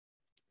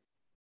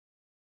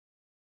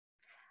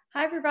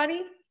Hi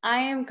everybody, I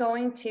am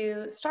going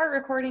to start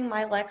recording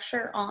my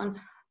lecture on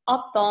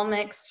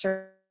ophthalmic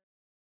surgery.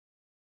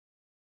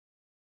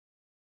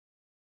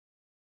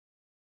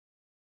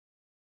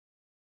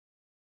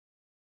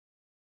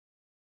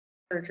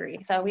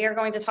 So we are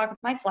going to talk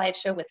my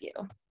slideshow with you.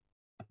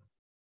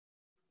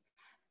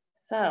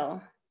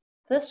 So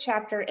this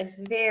chapter is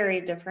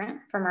very different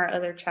from our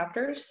other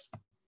chapters.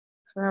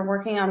 So we're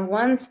working on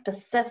one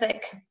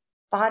specific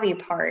body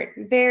part,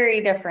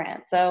 very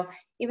different. So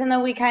even though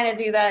we kind of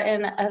do that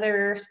in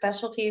other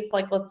specialties,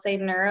 like let's say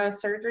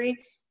neurosurgery,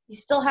 you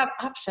still have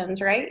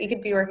options, right? You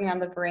could be working on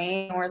the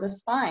brain or the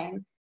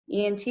spine.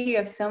 ENT, you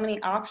have so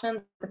many options.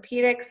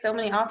 Orthopedics, so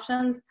many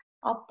options.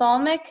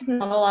 Ophthalmic,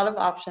 not a lot of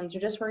options. You're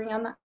just working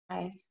on the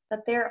eye. But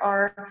there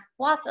are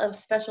lots of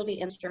specialty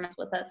instruments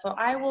with it. So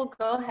I will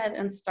go ahead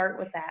and start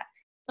with that.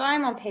 So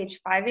I'm on page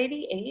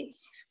 588.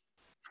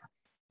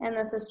 And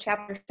this is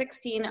chapter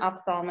 16,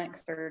 ophthalmic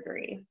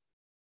surgery.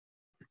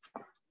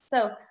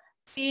 So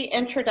the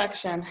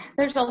introduction,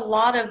 there's a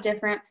lot of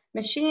different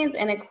machines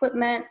and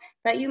equipment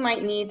that you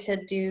might need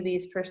to do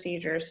these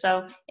procedures.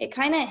 So it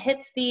kind of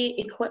hits the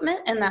equipment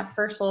in that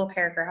first little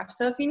paragraph.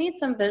 So if you need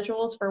some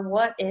visuals for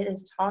what it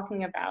is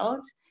talking about,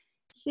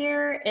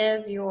 here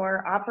is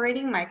your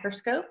operating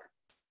microscope.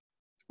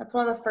 That's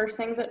one of the first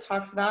things it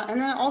talks about.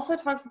 And then it also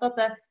talks about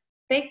the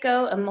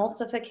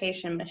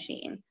phacoemulsification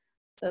machine.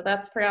 So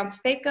that's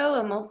pronounced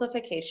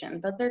phacoemulsification,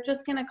 but they're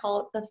just going to call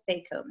it the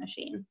phaco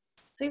machine.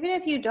 So even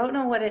if you don't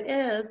know what it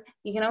is,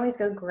 you can always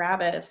go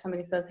grab it. If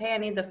somebody says, hey, I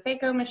need the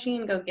phaco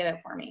machine, go get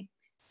it for me.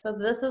 So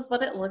this is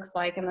what it looks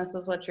like, and this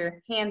is what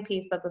your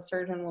handpiece that the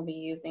surgeon will be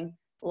using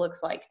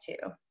looks like too.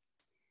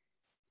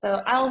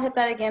 So I'll hit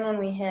that again when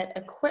we hit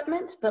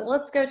equipment, but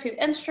let's go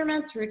to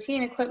instruments,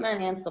 routine equipment,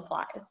 and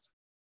supplies.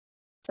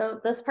 So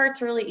this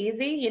part's really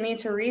easy. You need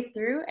to read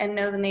through and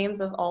know the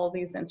names of all of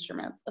these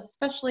instruments,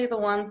 especially the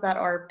ones that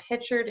are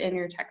pictured in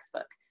your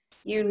textbook.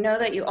 You know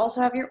that you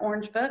also have your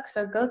orange book,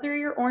 so go through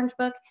your orange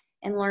book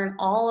and learn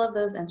all of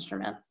those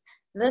instruments.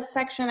 This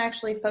section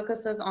actually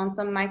focuses on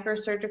some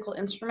microsurgical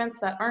instruments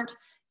that aren't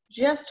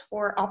just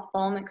for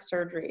ophthalmic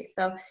surgery.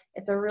 So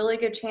it's a really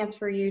good chance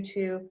for you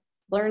to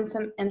learn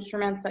some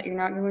instruments that you're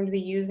not going to be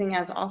using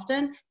as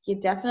often. You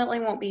definitely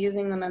won't be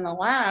using them in the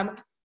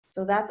lab.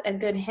 So that's a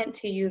good hint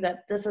to you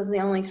that this is the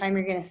only time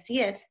you're going to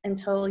see it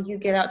until you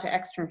get out to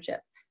externship.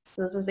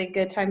 So this is a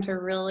good time to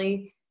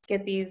really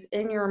get these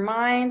in your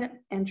mind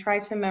and try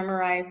to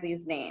memorize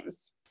these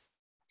names.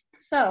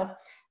 So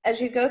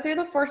as you go through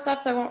the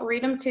forceps, I won't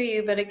read them to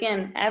you, but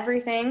again,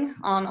 everything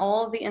on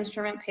all of the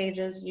instrument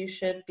pages you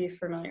should be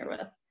familiar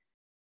with.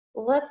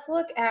 Let's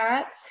look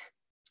at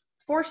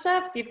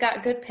forceps. You've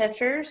got good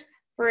pictures.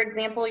 For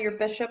example, your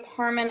Bishop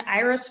Harmon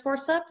iris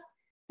forceps.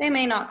 They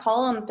may not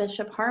call them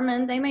Bishop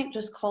Harmon, they might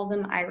just call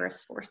them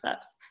iris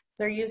forceps.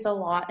 They're used a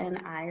lot in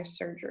eye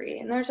surgery.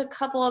 And there's a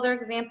couple other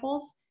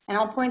examples, and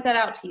I'll point that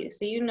out to you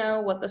so you know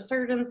what the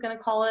surgeon's gonna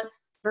call it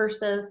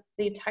versus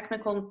the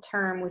technical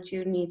term, which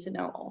you need to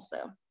know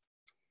also.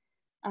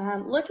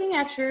 Looking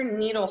at your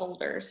needle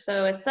holders,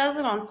 so it says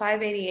it on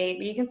 588,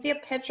 but you can see a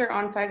picture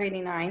on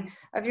 589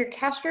 of your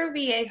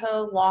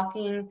Castro-Viejo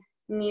locking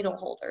needle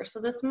holder.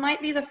 So this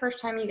might be the first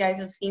time you guys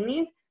have seen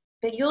these,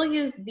 but you'll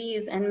use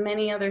these in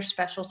many other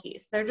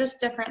specialties. They're just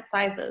different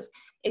sizes.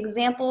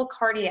 Example,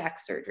 cardiac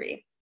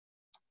surgery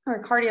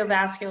or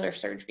cardiovascular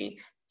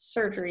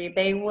surgery.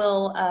 They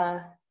will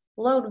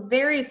load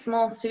very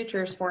small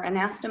sutures for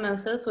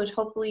anastomosis, which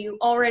hopefully you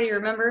already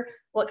remember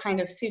what kind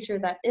of suture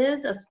that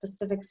is, a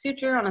specific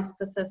suture on a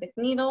specific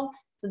needle.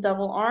 It's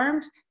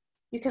double-armed.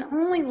 You can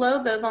only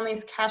load those on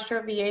these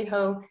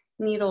Castro-Viejo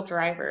needle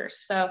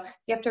drivers. So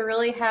you have to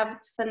really have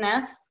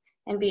finesse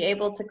and be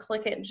able to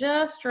click it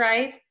just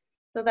right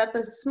so that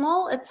those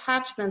small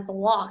attachments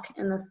lock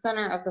in the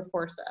center of the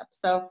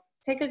forceps. So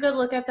take a good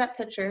look at that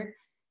picture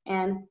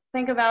and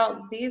think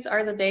about these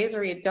are the days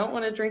where you don't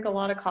want to drink a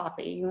lot of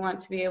coffee. You want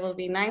to be able to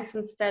be nice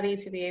and steady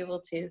to be able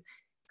to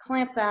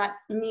clamp that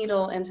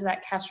needle into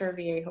that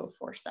Castro-Viejo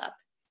forceps.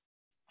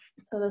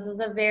 So this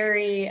is a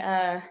very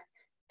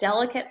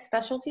delicate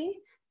specialty.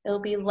 It'll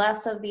be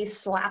less of these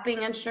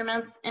slapping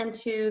instruments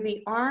into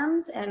the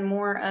arms and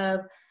more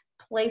of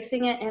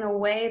placing it in a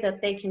way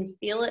that they can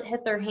feel it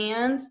hit their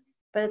hand,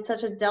 but it's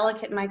such a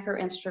delicate micro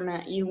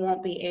instrument, you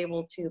won't be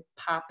able to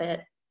pop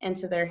it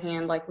into their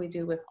hand like we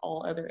do with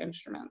all other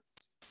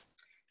instruments.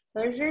 So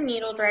there's your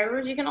needle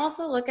drivers. You can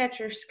also look at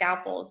your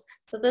scalpels.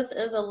 So this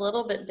is a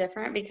little bit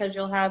different because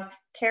you'll have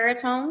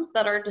keratomes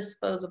that are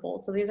disposable.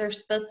 So these are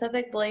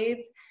specific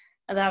blades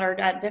that are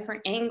at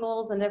different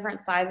angles and different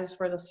sizes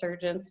for the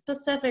surgeon,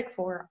 specific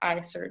for eye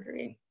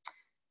surgery.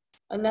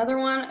 Another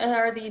one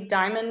are the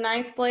diamond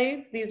knife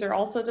blades. These are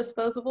also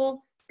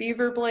disposable,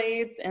 beaver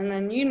blades, and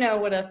then you know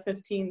what a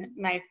 15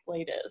 knife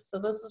blade is. So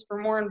this is for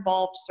more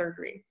involved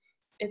surgery.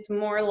 It's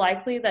more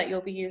likely that you'll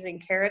be using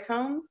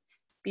keratomes,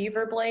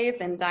 beaver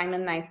blades, and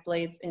diamond knife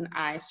blades in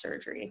eye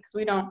surgery because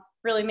we don't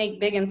really make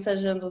big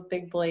incisions with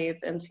big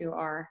blades into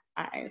our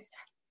eyes.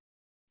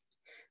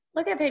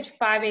 Look at page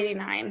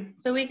 589.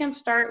 So we can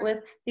start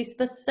with the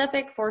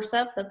specific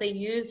forceps that they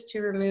use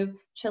to remove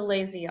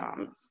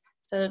chalazions.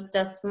 So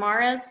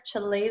Desmarais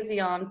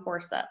chalazion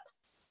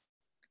forceps.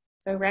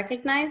 So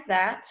recognize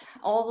that.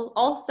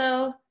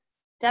 Also,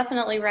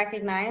 definitely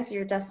recognize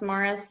your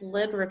Desmarais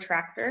lid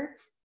retractor.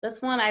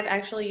 This one I've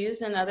actually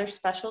used in other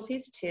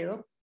specialties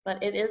too,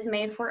 but it is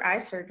made for eye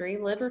surgery,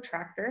 lid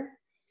retractor.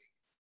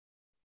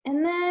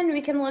 And then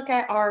we can look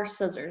at our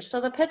scissors.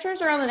 So the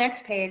pictures are on the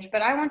next page,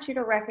 but I want you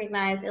to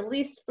recognize at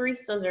least 3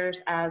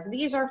 scissors as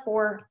these are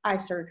for eye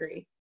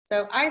surgery.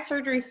 So eye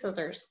surgery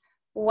scissors,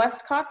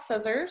 Westcott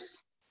scissors.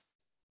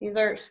 These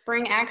are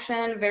spring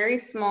action, very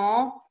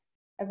small.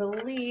 I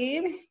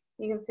believe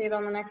you can see it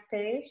on the next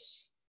page.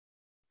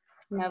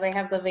 No, they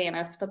have the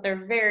Vanus, but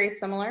they're very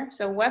similar.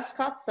 So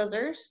Westcott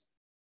scissors.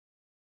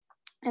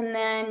 And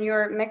then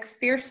your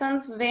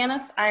McPherson's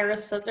Vanus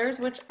iris scissors,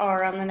 which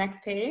are on the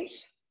next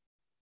page.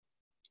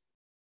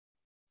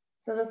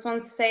 So this one,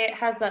 say it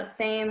has that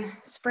same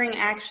spring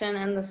action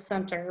in the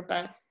center,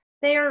 but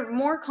they are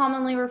more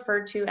commonly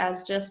referred to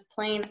as just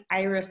plain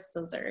iris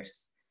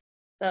scissors.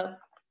 So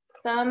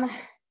some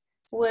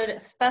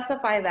would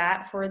specify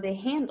that for the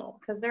handle,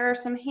 because there are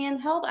some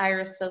handheld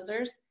iris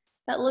scissors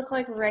that look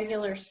like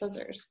regular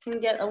scissors.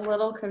 Can get a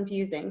little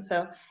confusing.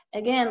 So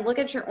again, look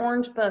at your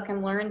orange book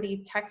and learn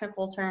the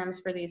technical terms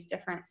for these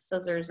different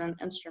scissors and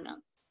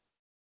instruments.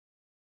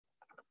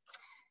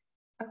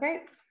 Okay.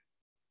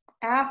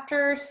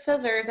 After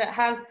scissors, it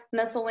has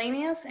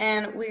miscellaneous,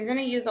 and we're going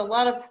to use a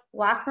lot of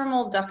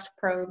lacrimal duct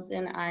probes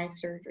in eye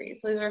surgery.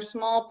 So these are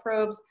small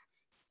probes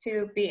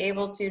to be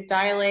able to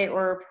dilate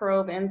or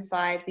probe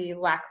inside the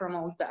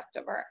lacrimal duct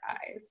of our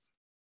eyes.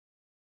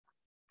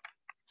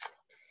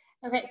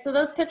 Okay, so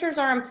those pictures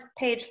are on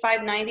page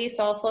 590,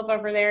 so I'll flip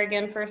over there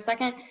again for a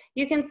second.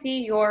 You can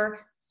see your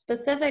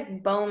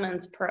specific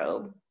Bowman's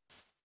probe,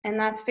 and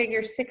that's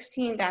figure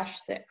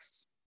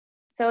 16-6.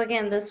 So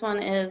again, this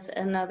one is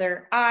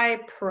another eye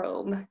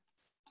probe.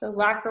 So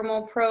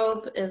lacrimal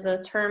probe is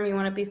a term you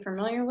want to be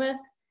familiar with,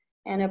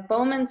 and a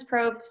Bowman's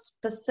probe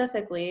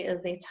specifically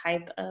is a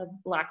type of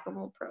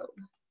lacrimal probe.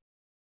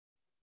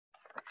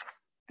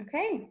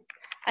 Okay,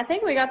 I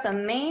think we got the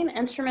main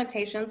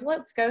instrumentations.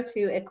 Let's go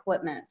to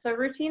equipment. So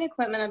routine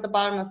equipment at the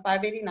bottom of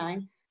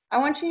 589. I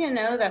want you to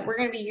know that we're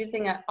going to be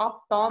using an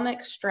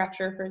ophthalmic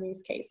stretcher for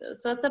these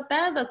cases. So it's a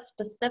bed that's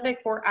specific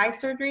for eye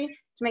surgery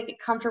to make it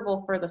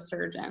comfortable for the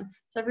surgeon.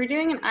 So if you're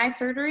doing an eye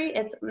surgery,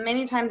 it's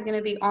many times going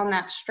to be on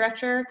that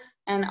stretcher,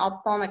 an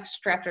ophthalmic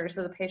stretcher,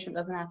 so the patient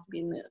doesn't have to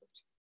be moved.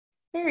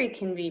 Very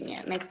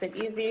convenient, makes it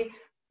easy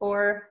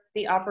for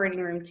the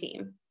operating room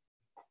team.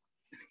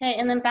 Okay,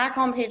 and then back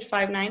on page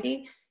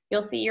 590,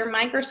 you'll see your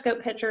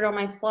microscope pictured on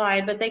my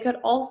slide, but they could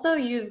also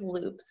use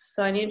loops.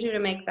 So I need you to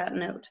make that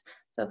note.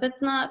 So if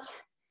it's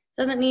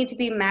doesn't need to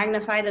be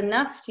magnified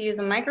enough to use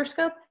a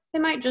microscope, they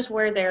might just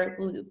wear their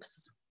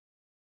loops.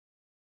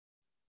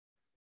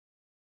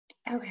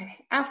 Okay,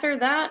 after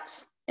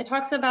that, it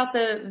talks about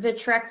the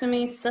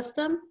vitrectomy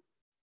system.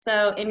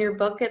 So in your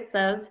book, it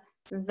says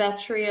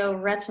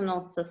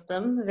vitreoretinal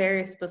system,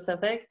 very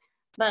specific,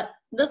 but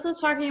this is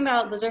talking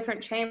about the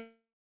different chambers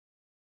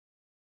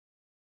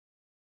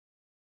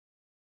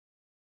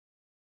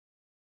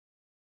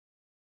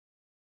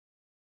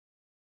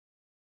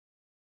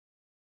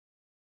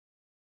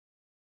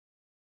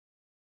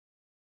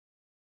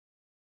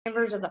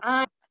of the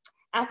eye.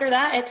 After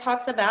that, it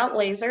talks about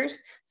lasers.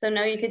 So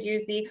no, you could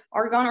use the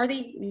argon or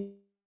the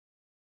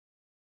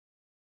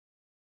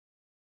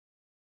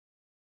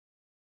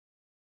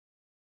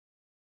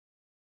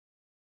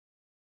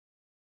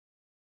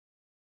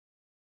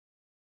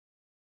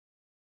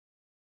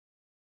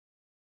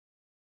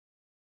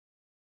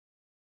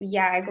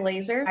YAG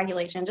laser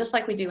coagulation, just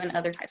like we do in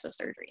other types of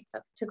surgery. So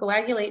to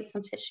coagulate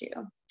some tissue.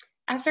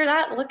 After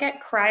that, look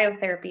at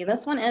cryotherapy.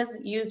 This one is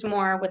used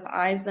more with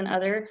eyes than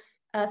other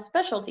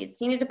specialties.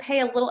 So you need to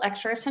pay a little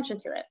extra attention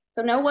to it.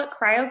 So know what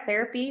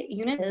cryotherapy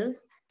unit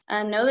is.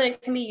 Know that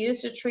it can be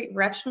used to treat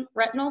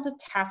retinal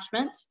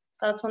detachment.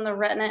 So that's when the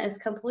retina is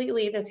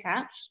completely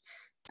detached.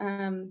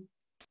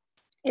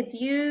 It's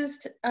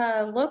used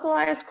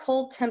localized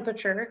cold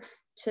temperature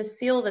to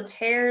seal the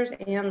tears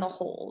and the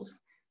holes.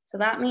 So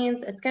that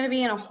means it's going to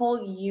be in a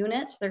whole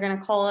unit. They're going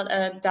to call it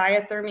a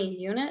diathermy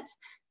unit,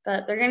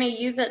 but they're going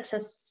to use it to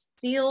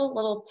seal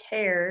little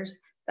tears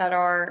that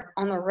are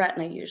on the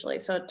retina usually.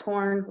 So a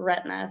torn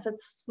retina. If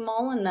it's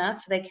small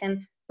enough, they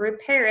can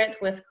repair it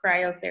with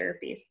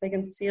cryotherapy. So they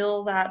can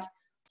seal that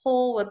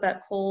hole with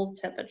that cold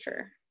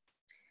temperature.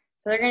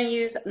 So they're going to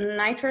use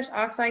nitrous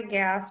oxide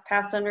gas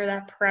passed under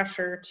that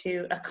pressure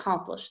to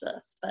accomplish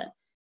this. But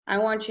I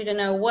want you to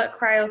know what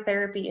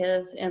cryotherapy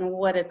is and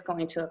what it's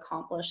going to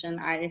accomplish in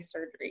eye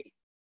surgery.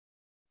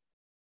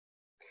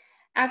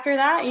 After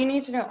that, you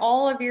need to know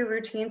all of your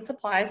routine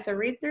supplies, so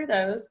read through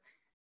those.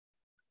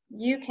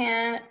 You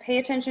can pay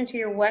attention to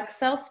your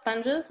Wexel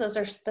sponges. Those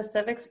are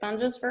specific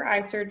sponges for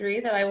eye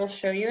surgery that I will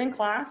show you in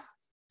class.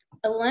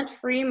 A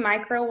lint-free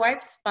micro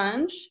wipe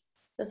sponge.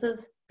 This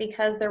is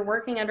because they're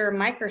working under a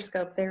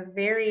microscope. They're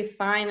very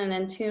fine and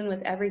in tune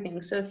with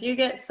everything. So if you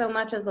get so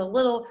much as a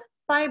little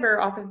fiber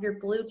off of your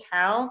blue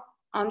towel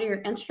onto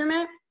your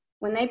instrument,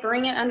 when they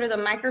bring it under the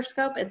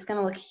microscope, it's going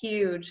to look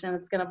huge and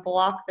it's going to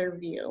block their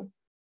view.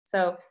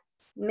 So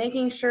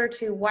making sure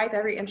to wipe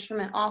every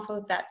instrument off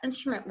with that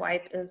instrument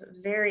wipe is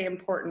very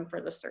important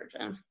for the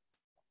surgeon.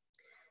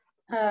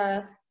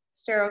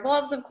 Sterile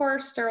gloves, of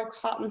course, sterile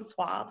cotton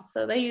swabs.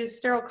 So they use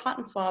sterile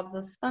cotton swabs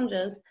as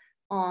sponges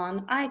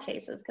on eye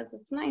cases because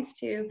it's nice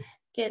to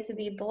get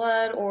the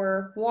blood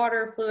or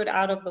water fluid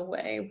out of the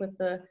way with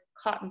the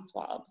cotton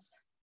swabs.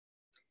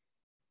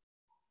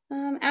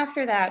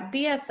 After that,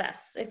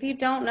 BSS. If you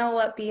don't know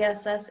what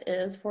BSS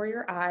is for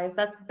your eyes,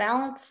 that's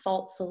balanced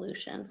salt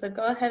solution. So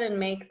go ahead and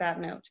make that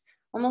note.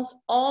 Almost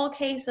all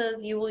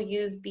cases you will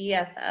use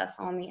BSS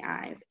on the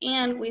eyes,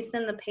 and we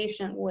send the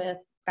patient with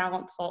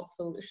balanced salt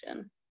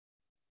solution.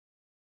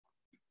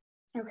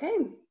 Okay,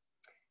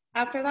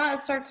 after that,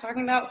 it starts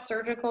talking about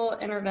surgical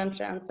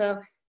intervention.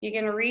 So you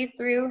can read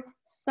through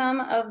some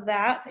of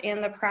that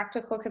and the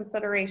practical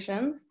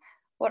considerations.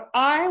 What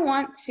I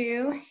want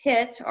to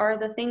hit are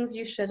the things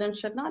you should and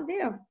should not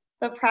do.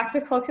 So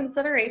practical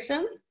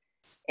considerations.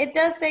 It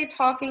does say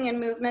talking and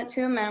movement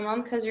to a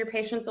minimum because your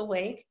patient's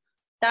awake.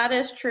 That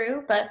is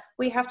true, but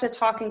we have to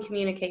talk and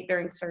communicate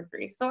during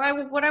surgery. So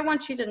what I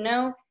want you to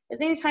know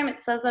is anytime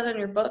it says that in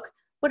your book,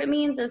 what it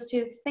means is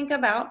to think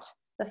about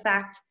the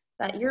fact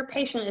that your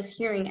patient is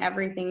hearing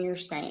everything you're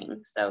saying.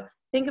 So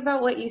think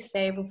about what you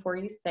say before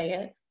you say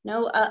it.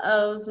 No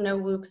uh-ohs, no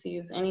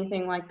whoopsies,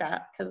 anything like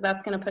that, because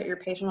that's going to put your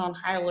patient on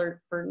high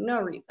alert for no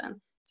reason.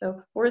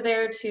 So we're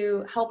there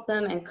to help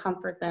them and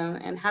comfort them,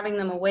 and having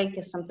them awake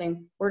is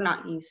something we're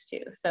not used to.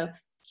 So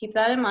keep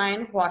that in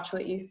mind. Watch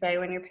what you say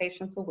when your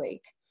patient's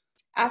awake.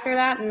 After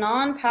that,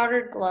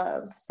 non-powdered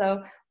gloves.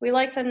 So we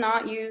like to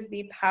not use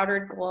the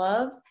powdered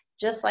gloves,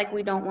 just like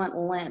we don't want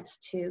lint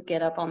to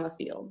get up on the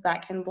field.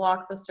 That can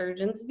block the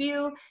surgeon's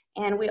view,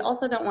 and we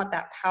also don't want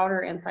that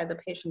powder inside the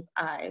patient's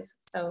eyes.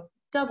 So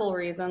double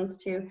reasons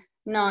to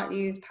not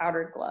use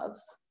powdered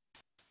gloves.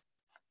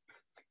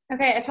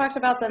 Okay, I talked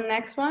about the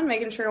next one,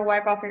 making sure to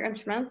wipe off your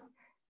instruments.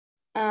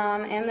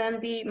 And then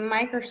the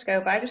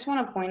microscope. I just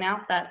want to point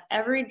out that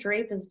every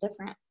drape is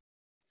different.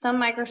 Some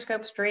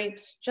microscopes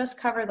drapes just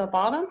cover the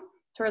bottom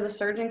to where the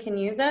surgeon can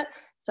use it.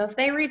 So if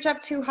they reach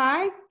up too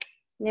high,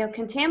 they'll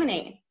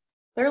contaminate.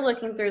 They're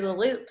looking through the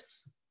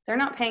loops. They're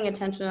not paying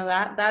attention to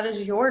that. That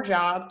is your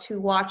job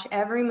to watch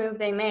every move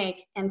they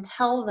make and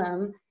tell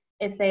them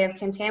if they have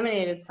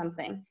contaminated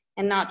something,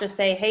 and not just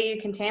say, hey, you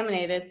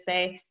contaminated.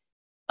 Say,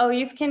 oh,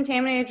 you've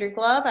contaminated your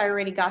glove. I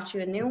already got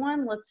you a new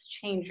one. Let's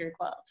change your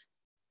glove.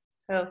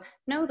 So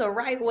know the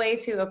right way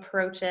to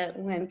approach it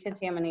when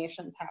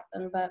contaminations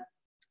happen, but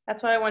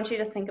that's what I want you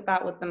to think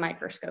about with the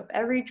microscope.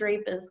 Every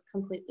drape is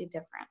completely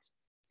different.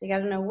 So you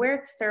got to know where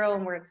it's sterile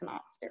and where it's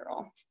not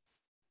sterile.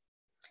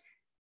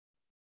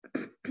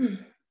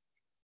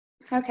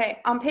 Okay,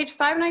 on page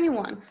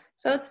 591,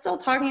 so it's still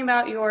talking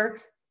about your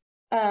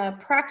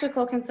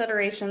practical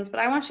considerations,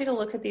 but I want you to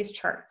look at these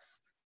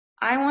charts.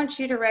 I want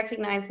you to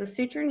recognize the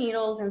suture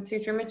needles and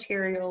suture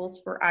materials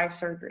for eye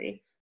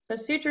surgery. So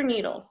suture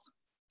needles,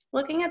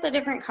 looking at the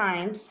different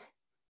kinds,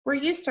 we're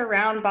used to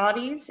round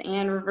bodies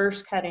and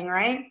reverse cutting,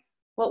 right?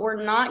 What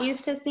we're not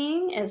used to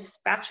seeing is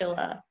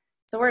spatula.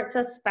 So where it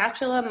says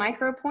spatula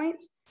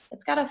micropoint,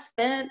 it's got a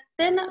thin,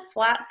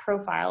 flat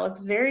profile. It's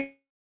very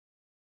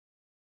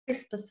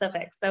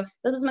specific. So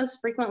this is most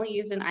frequently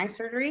used in eye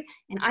surgery,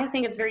 and I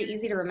think it's very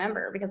easy to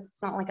remember because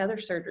it's not like other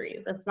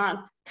surgeries. It's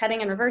not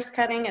cutting and reverse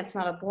cutting. It's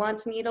not a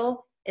blunt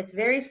needle. It's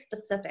very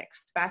specific,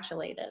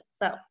 spatulated.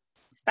 So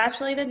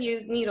spatulated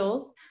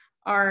needles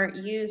are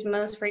used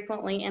most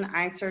frequently in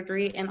eye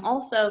surgery, and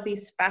also the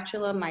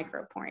spatula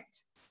micropoint.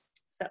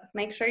 So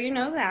make sure you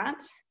know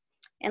that.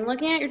 And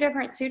looking at your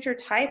different suture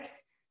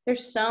types,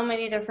 there's so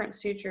many different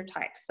suture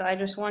types. So I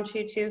just want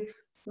you to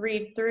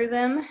read through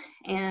them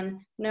and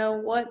know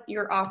what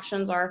your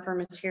options are for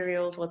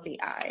materials with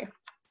the eye.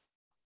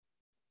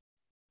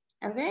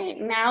 Okay,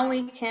 now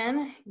we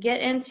can get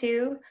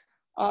into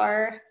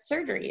our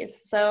surgeries.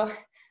 So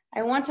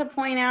I want to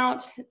point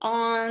out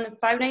on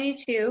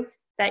 592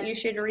 that you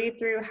should read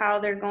through how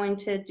they're going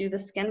to do the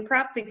skin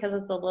prep because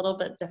it's a little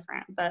bit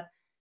different. But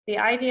the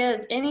idea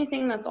is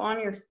anything that's on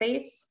your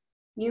face,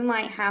 you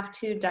might have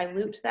to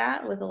dilute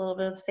that with a little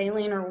bit of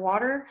saline or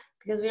water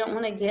because we don't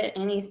want to get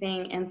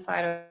anything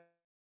inside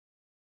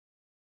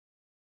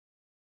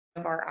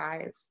of our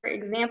eyes. For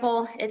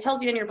example, it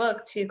tells you in your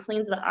book to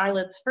cleanse the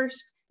eyelids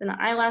first, then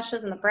the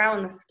eyelashes and the brow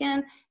and the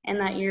skin, and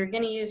that you're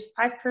going to use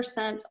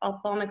 5%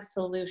 ophthalmic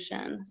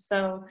solution.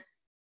 So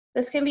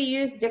this can be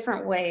used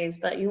different ways,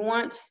 but you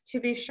want to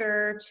be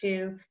sure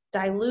to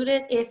dilute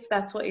it if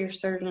that's what your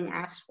surgeon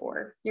asked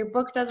for. Your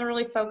book doesn't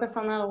really focus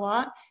on that a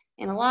lot,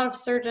 and a lot of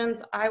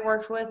surgeons I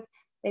worked with,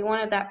 they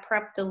wanted that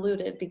prep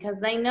diluted because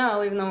they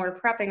know even though we're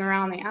prepping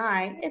around the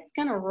eye, it's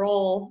going to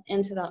roll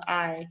into the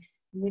eye.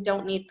 We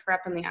don't need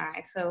prep in the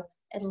eye, so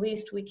at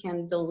least we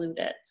can dilute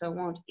it so it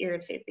won't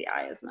irritate the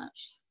eye as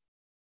much.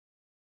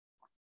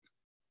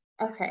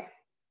 Okay.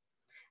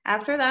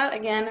 After that,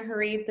 again,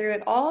 read through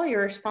it all.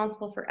 You're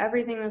responsible for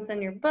everything that's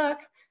in your book,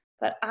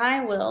 but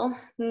I will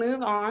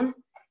move on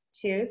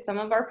to some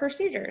of our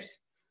procedures.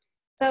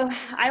 So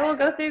I will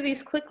go through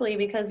these quickly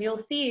because you'll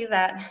see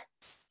that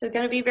it's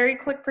going to be a very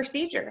quick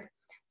procedure.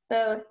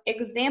 So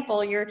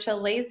example, your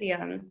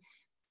chalazion.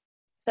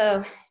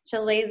 So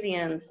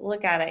chalazions,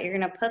 look at it. You're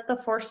going to put the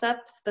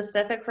forceps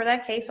specific for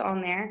that case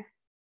on there.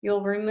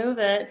 You'll remove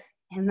it,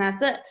 and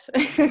that's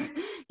it.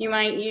 You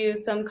might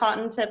use some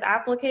cotton tip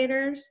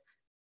applicators.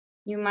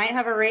 You might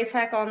have a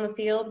Raytech on the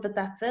field, but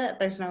that's it.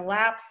 There's no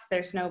laps,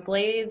 there's no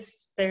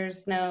blades,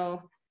 there's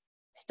no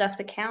stuff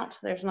to count.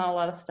 There's not a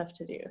lot of stuff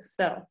to do.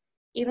 So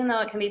even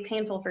though it can be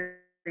painful for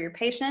your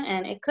patient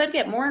and it could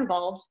get more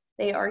involved,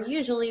 they are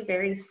usually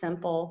very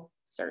simple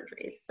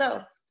surgeries.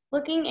 So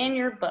looking in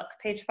your book,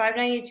 page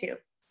 592,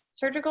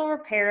 surgical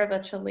repair of a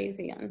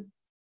chalazion.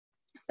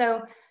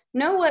 So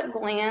know what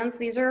glands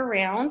these are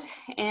around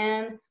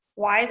and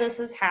why this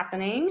is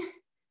happening.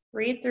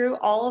 Read through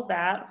all of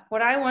that.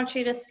 What I want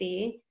you to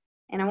see,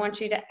 and I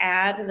want you to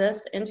add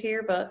this into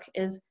your book,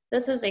 is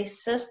this is a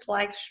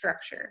cyst-like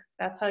structure.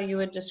 That's how you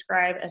would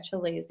describe a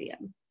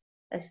chalazion,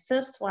 a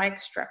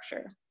cyst-like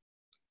structure.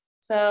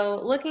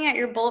 So looking at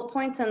your bullet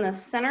points in the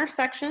center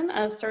section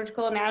of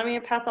surgical anatomy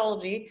and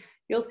pathology,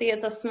 you'll see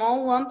it's a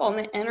small lump on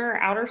the inner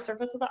or outer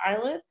surface of the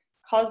eyelid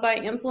caused by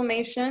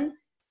inflammation,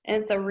 and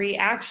it's a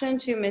reaction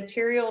to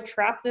material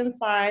trapped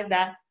inside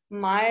that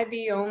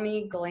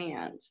meibomian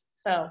gland.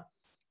 So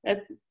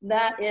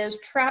that is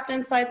trapped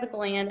inside the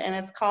gland and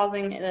it's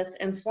causing this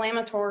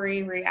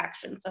inflammatory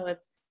reaction. So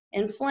it's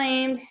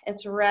inflamed,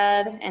 it's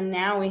red, and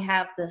now we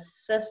have this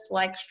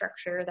cyst-like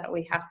structure that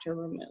we have to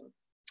remove.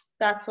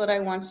 That's what I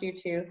want you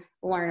to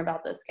learn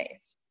about this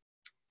case.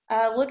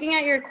 Looking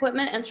at your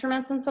equipment,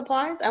 instruments, and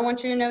supplies, I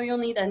want you to know you'll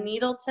need a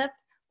needle tip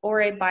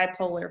or a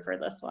bipolar for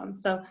this one.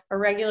 So a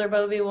regular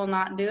Bovie will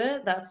not do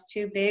it. That's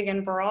too big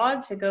and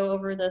broad to go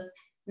over this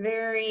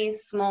very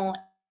small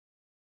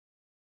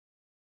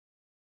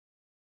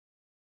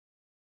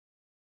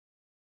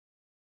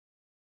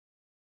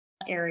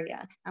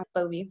area.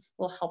 Bovie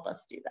will help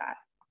us do that.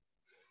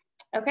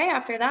 Okay,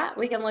 after that,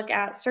 we can look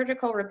at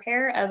surgical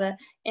repair of an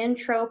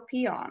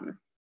entropion.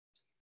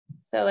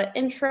 So an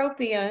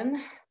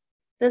entropion,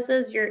 this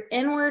is your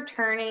inward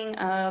turning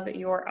of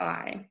your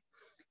eye.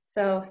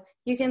 So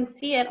you can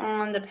see it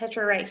on the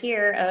picture right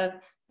here of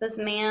this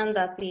man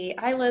that the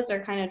eyelids are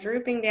kind of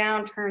drooping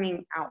down,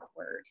 turning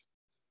outward.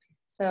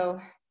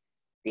 So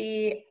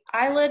the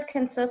eyelid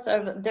consists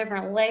of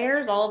different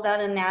layers, all of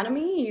that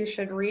anatomy you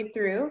should read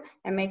through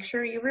and make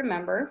sure you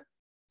remember.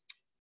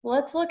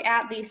 Let's look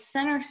at the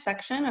center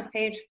section of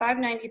page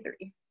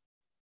 593.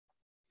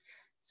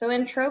 So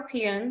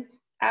entropion,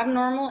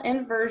 abnormal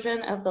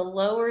inversion of the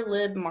lower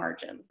lid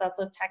margins. That's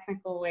a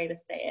technical way to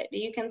say it. But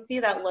you can see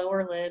that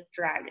lower lid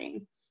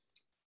dragging.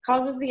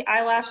 Causes the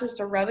eyelashes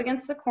to rub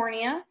against the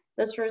cornea.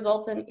 This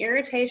results in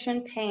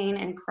irritation, pain,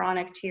 and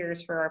chronic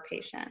tears for our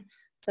patient.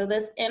 So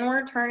this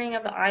inward turning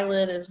of the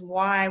eyelid is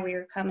why we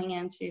are coming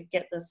in to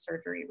get this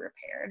surgery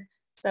repaired.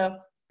 So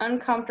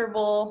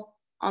uncomfortable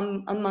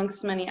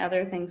amongst many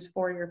other things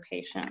for your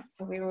patient.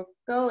 So we will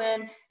go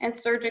in and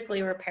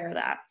surgically repair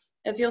that.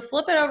 If you'll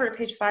flip it over to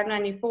page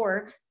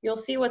 594, you'll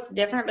see what's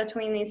different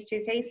between these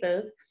two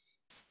cases.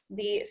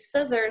 The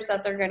scissors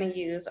that they're going to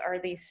use are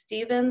the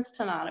Stevens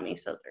tenotomy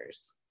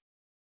scissors.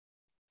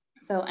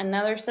 So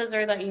another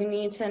scissor that you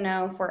need to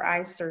know for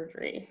eye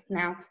surgery.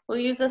 Now, we'll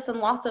use this in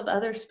lots of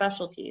other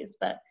specialties,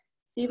 but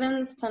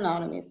Stevens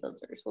tenotomy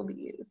scissors will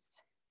be used.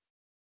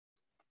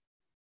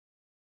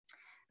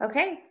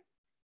 Okay,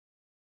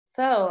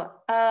 so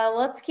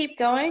let's keep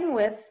going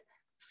with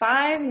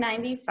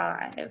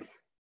 595.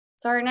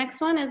 So our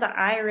next one is an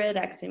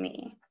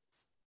iridectomy.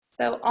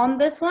 So on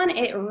this one,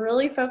 it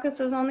really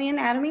focuses on the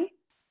anatomy,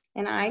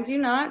 and I do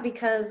not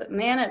because,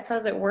 man, it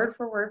says it word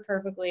for word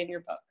perfectly in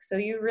your book. So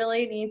you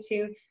really need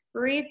to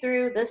read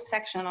through this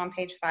section on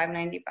page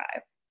 595.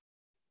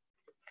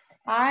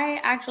 I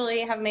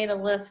actually have made a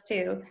list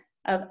too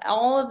of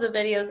all of the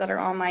videos that are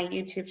on my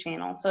YouTube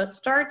channel. So it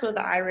starts with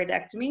the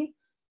iridectomy,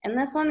 and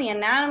this one, the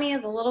anatomy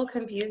is a little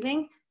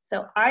confusing.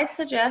 So I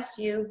suggest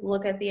you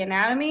look at the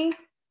anatomy,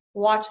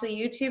 watch the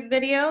YouTube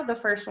video. The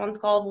first one's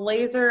called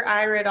Laser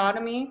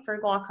Iridotomy for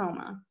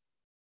Glaucoma.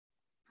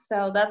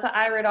 So that's an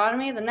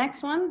iridotomy. The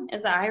next one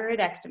is an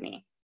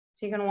iridectomy.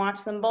 So you can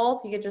watch them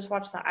both. You could just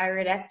watch the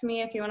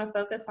iridectomy if you want to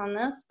focus on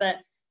this. But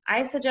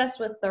I suggest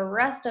with the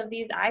rest of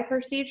these eye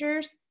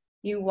procedures,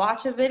 you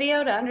watch a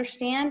video to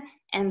understand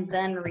and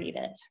then read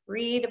it.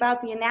 Read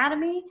about the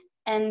anatomy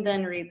and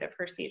then read the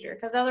procedure,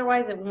 because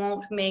otherwise it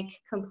won't make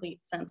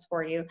complete sense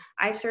for you.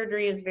 Eye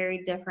surgery is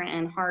very different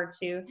and hard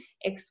to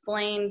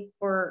explain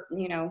for,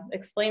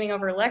 explaining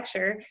over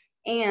lecture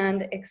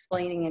and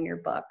explaining in your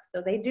book.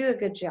 So they do a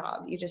good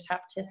job. You just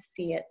have to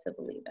see it to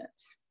believe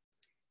it.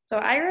 So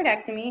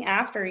iridectomy,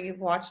 after you've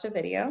watched a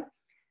video,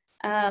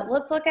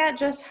 let's look at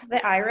just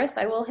the iris.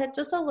 I will hit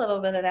just a little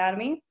bit of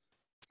anatomy.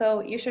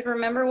 So you should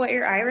remember what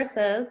your iris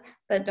is,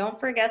 but don't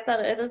forget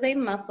that it is a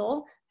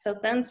muscle. So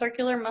thin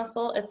circular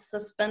muscle, it's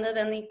suspended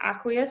in the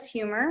aqueous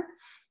humor.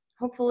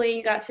 Hopefully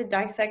you got to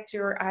dissect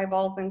your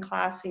eyeballs in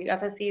class, so you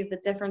got to see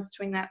the difference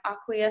between that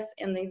aqueous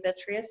and the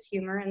vitreous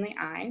humor in the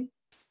eye.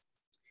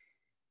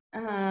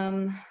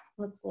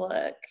 Let's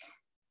look.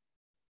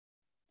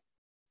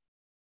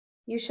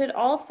 You should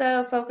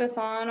also focus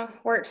on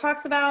where it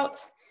talks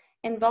about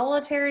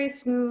involuntary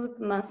smooth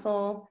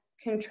muscle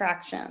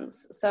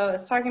contractions. So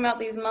it's talking about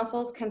these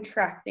muscles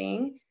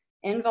contracting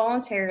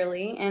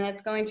involuntarily, and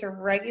it's going to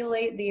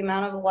regulate the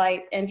amount of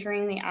light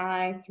entering the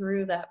eye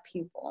through that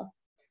pupil.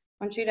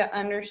 I want you to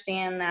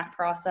understand that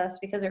process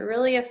because it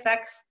really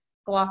affects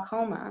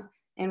glaucoma,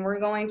 and we're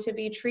going to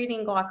be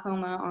treating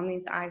glaucoma on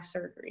these eye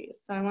surgeries.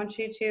 So I want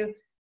you to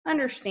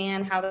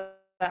understand how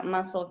that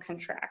muscle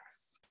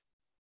contracts.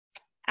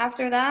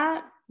 After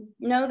that,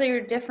 know there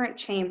are different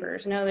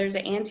chambers. Know there's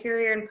an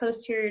anterior and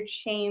posterior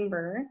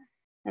chamber,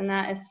 and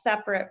that is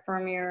separate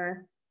from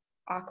your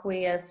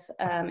aqueous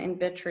and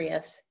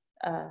vitreous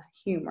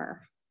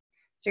humor.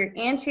 So your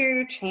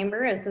anterior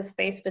chamber is the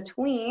space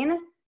between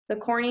the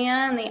cornea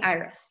and the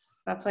iris.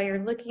 That's why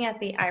you're looking at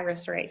the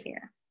iris right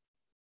here.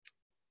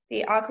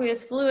 The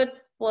aqueous fluid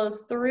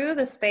flows through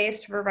the space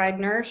to provide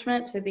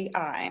nourishment to the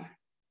eye.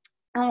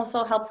 It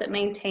also helps it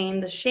maintain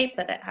the shape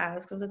that it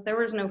has, because if there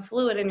was no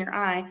fluid in your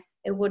eye,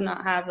 it would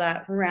not have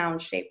that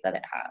round shape that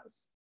it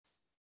has.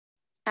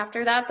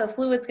 After that, the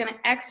fluid's going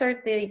to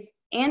exert the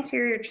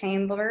anterior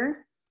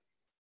chamber,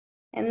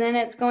 and then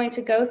it's going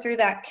to go through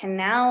that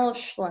canal of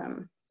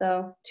Schlemm.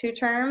 So 2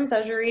 terms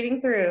as you're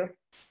reading through.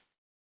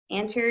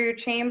 Anterior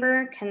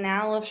chamber,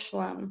 canal of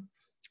Schlemm.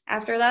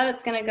 After that,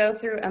 it's going to go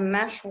through a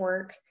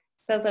meshwork. It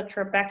says a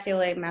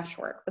trabeculae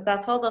meshwork, but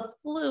that's how the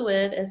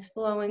fluid is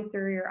flowing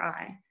through your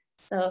eye.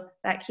 So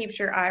that keeps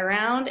your eye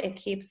round, it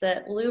keeps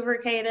it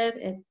lubricated,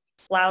 it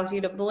allows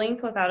you to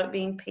blink without it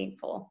being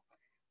painful.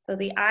 So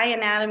the eye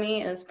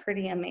anatomy is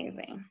pretty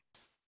amazing.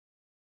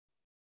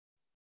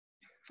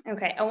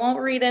 Okay, I won't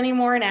read any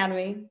more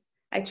anatomy.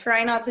 I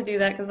try not to do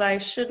that because I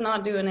should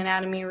not do an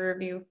anatomy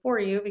review for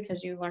you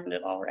because you learned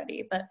it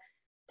already, but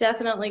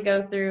definitely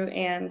go through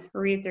and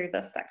read through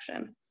this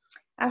section.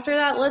 After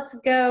that, let's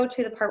go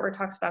to the part where it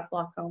talks about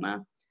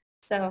glaucoma.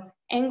 So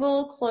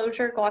angle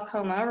closure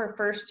glaucoma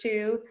refers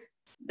to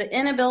the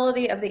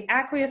inability of the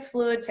aqueous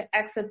fluid to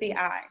exit the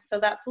eye. So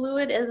that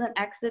fluid isn't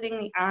exiting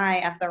the eye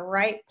at the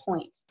right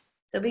point.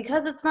 So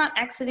because it's not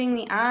exiting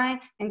the eye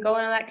and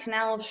going to that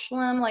canal of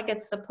Schlemm like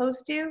it's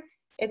supposed to,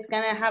 it's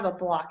going to have a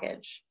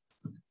blockage.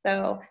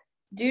 So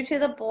due to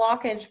the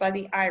blockage by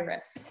the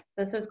iris,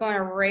 this is going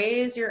to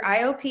raise your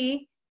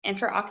IOP,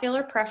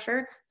 intraocular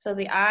pressure. So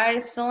the eye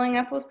is filling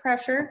up with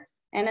pressure,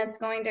 and it's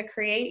going to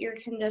create your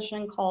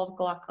condition called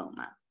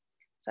glaucoma.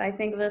 So I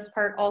think this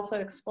part also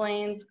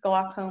explains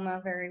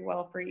glaucoma very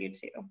well for you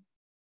too.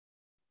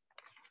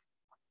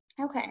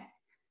 Okay,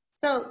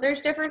 so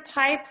there's different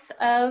types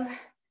of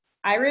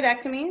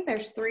iridectomy.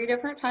 There's 3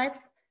 different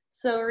types.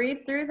 So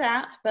read through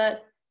that,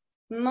 but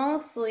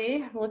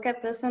mostly look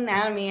at this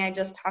anatomy I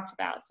just talked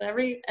about. So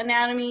every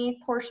anatomy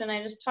portion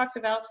I just talked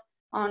about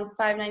on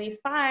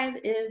 595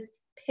 is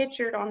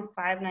pictured on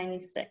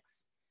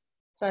 596.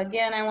 So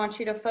again, I want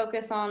you to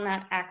focus on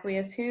that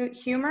aqueous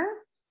humor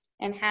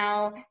and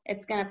how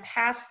it's going to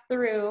pass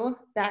through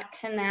that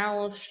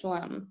canal of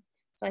Schlemm.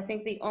 So I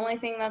think the only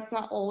thing that's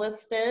not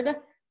listed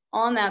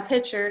on that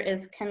picture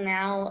is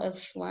canal of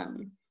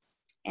Schlemm.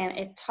 And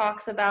it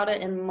talks about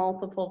it in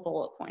multiple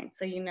bullet points,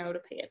 so you know to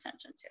pay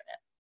attention to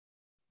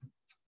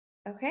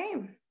it.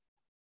 Okay,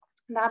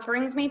 that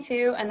brings me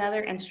to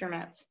another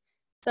instrument.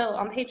 So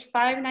on page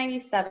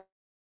 597,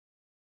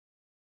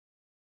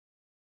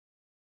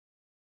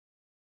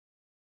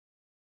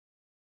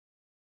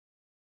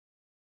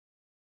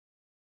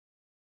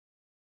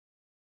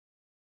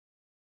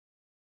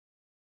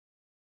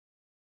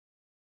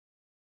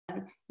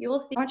 you will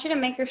see, I want you to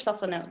make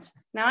yourself a note.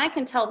 Now I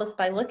can tell this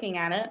by looking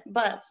at it,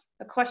 but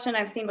a question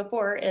I've seen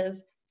before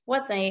is,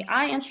 what's an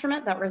eye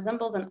instrument that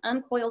resembles an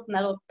uncoiled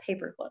metal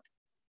paperclip?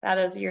 That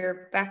is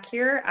your back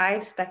here eye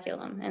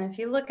speculum. And if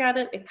you look at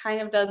it, it kind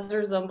of does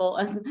resemble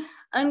an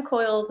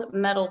uncoiled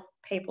metal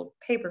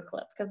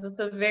paperclip because it's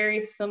a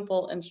very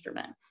simple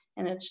instrument.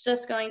 And it's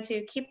just going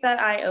to keep that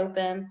eye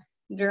open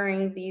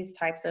during these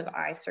types of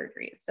eye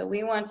surgeries. So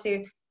we want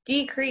to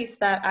decrease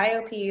that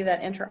IOP,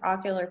 that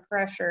intraocular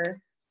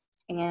pressure,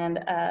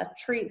 and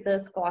treat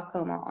this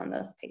glaucoma on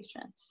this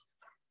patient.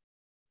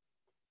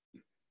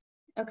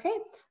 Okay,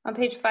 on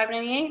page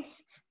 598,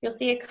 you'll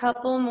see a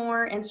couple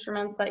more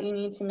instruments that you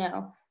need to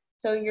know.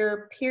 So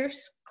your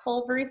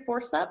Pierce-Colbury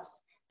forceps,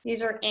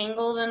 these are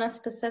angled in a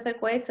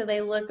specific way, so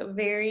they look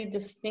very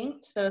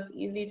distinct, so it's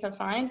easy to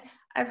find.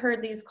 I've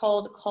heard these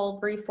called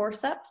Colbury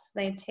forceps.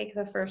 They take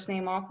the first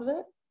name off of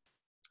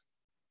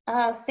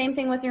it. Same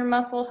thing with your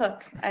muscle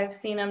hook. I've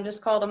seen them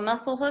just called a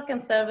muscle hook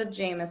instead of a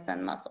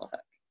Jameson muscle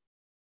hook.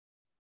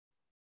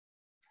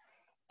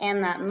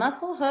 And that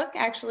muscle hook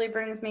actually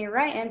brings me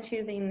right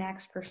into the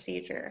next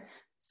procedure.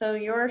 So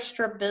your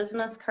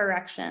strabismus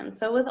correction.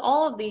 So with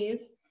all of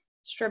these,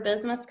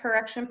 strabismus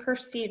correction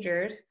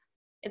procedures,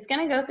 it's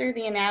going to go through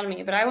the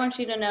anatomy, but I want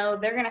you to know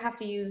they're going to have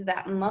to use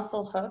that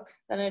muscle hook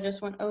that I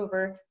just went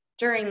over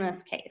during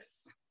this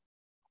case.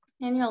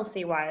 And you'll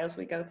see why as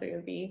we go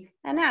through the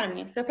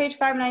anatomy. So page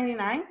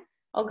 599,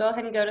 I'll go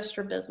ahead and go to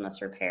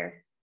strabismus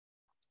repair.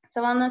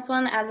 So on this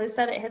one, as I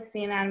said, it hits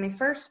the anatomy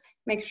first.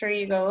 Make sure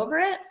you go over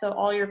it. So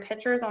all your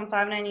pictures on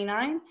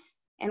 599,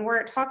 and where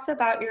it talks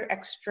about your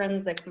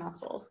extrinsic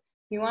muscles.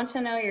 You want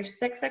to know your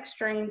 6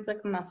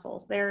 extrinsic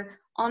muscles. They're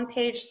on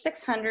page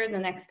 600, the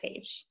next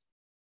page.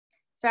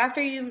 So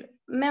after you've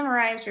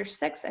memorized your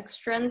 6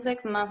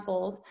 extrinsic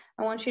muscles,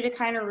 I want you to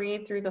kind of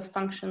read through the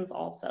functions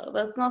also.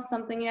 That's not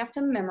something you have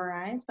to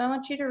memorize, but I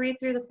want you to read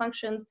through the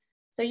functions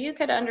so you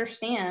could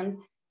understand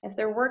if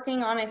they're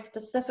working on a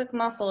specific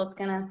muscle, it's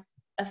going to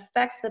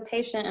affect the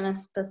patient in a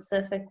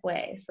specific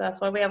way. So that's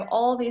why we have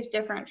all these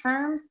different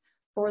terms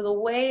for the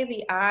way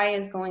the eye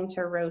is going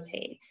to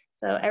rotate.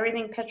 So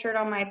everything pictured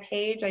on my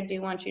page, I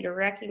do want you to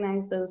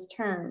recognize those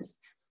terms.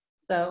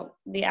 So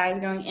the eye is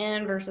going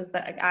in versus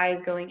the eye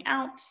is going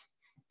out,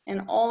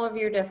 and all of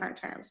your different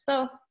terms.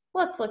 So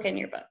let's look in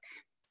your book.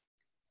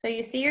 So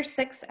you see your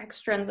 6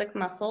 extrinsic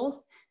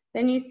muscles,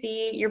 then you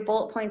see your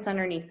bullet points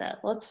underneath it.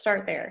 Let's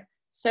start there.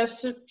 So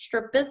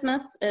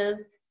strabismus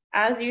is,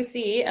 as you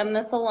see, a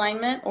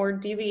misalignment or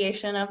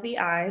deviation of the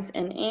eyes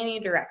in any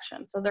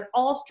direction. So they're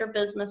all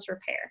strabismus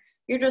repair.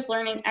 You're just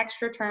learning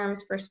extra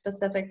terms for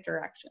specific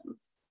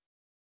directions.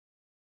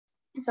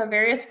 So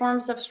various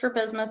forms of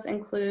strabismus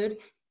include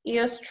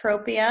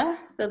eostropia,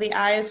 so the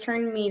eye is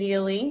turned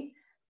medially,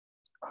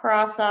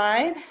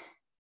 cross-eyed,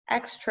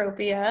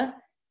 extropia,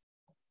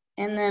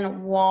 and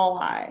then wall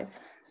eyes.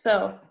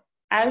 So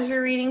as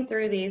you're reading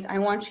through these, I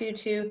want you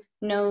to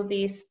know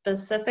the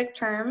specific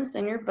terms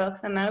in your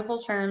book, the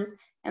medical terms,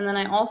 and then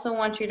I also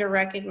want you to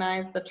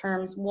recognize the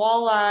terms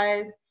wall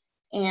eyes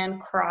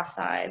and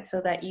cross-eyed so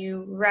that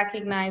you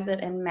recognize it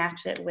and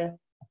match it with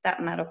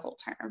that medical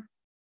term.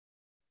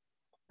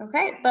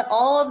 Okay, but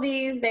all of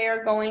these, they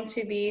are going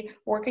to be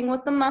working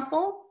with the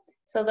muscle.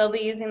 So they'll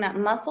be using that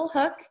muscle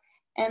hook.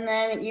 And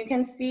then you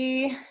can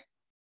see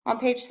on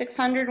page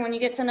 600, when you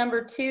get to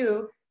number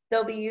 2,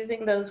 they'll be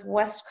using those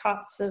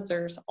Westcott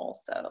scissors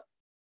also.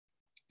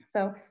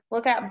 So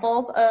look at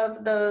both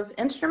of those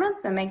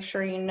instruments and make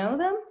sure you know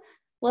them.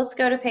 Let's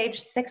go to page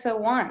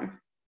 601.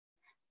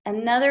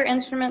 Another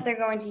instrument they're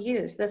going to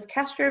use, this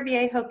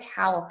Castroviejo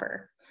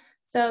caliper.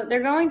 So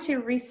they're going to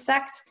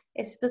resect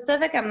a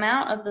specific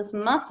amount of this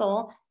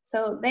muscle,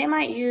 so they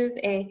might use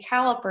a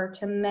caliper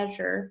to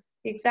measure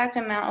the exact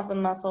amount of the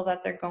muscle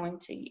that they're going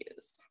to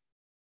use.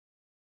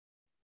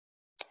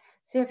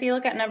 So if you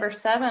look at number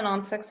 7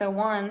 on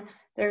 601,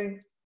 they're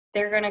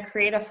going to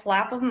create a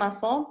flap of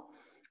muscle,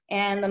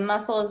 and the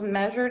muscle is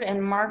measured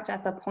and marked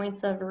at the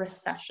points of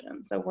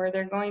recession, so where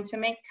they're going to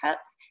make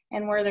cuts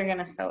and where they're going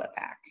to sew it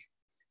back.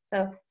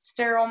 So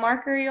sterile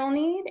marker you'll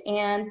need,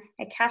 and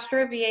a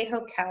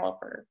Castroviejo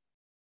caliper.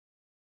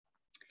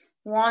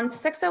 On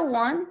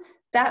 601,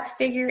 that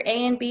figure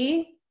A and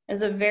B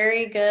is a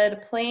very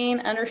good plain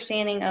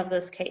understanding of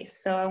this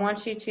case. So I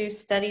want you to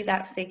study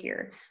that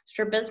figure.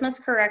 Strabismus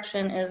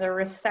correction is a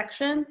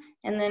resection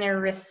and then a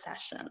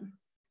recession.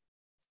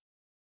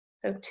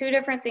 So 2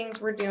 different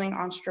things we're doing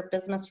on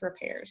strabismus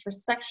repairs,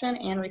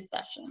 resection and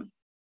recession.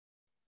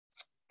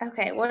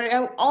 Okay, what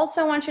I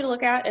also want you to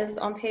look at is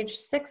on page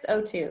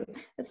 602.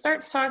 It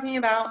starts talking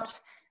about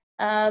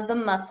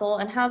the muscle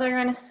and how they're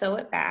going to sew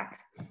it back.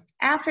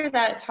 After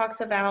that, it talks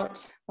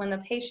about when the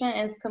patient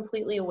is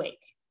completely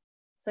awake.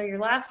 So your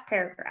last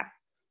paragraph,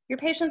 your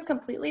patient's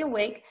completely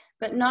awake,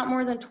 but not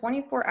more than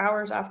 24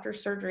 hours after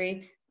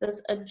surgery,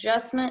 this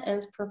adjustment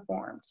is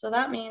performed. So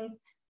that means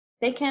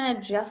they can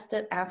adjust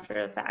it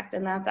after the fact,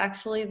 and that's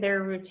actually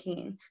their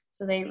routine.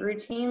 So they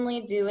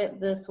routinely do it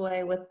this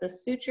way with the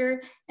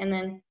suture and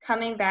then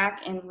coming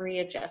back and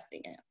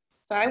readjusting it.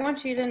 So I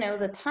want you to know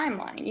the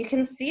timeline. You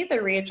can see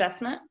the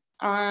readjustment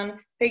on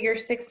figure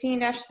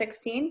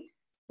 16-16,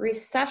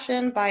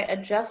 recession by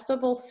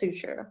adjustable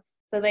suture.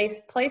 So they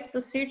place the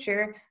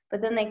suture,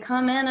 but then they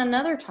come in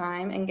another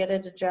time and get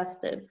it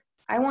adjusted.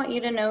 I want you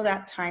to know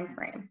that time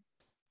frame.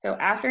 So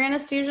after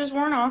anesthesia is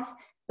worn off,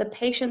 the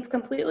patient's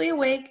completely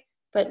awake,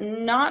 but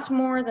not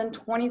more than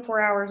 24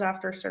 hours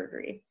after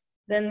surgery.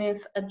 Then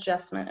this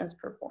adjustment is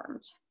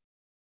performed.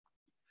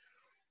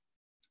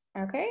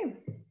 Okay.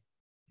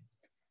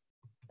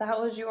 That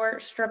was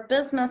your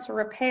strabismus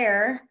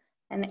repair.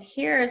 And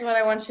here is what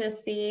I want you to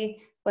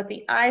see what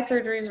the eye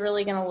surgery is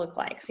really going to look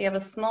like. So you have a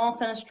small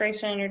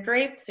fenestration in your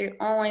drape, so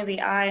only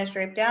the eye is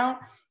draped out.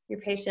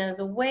 Your patient is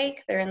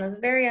awake. They're in this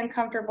very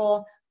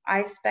uncomfortable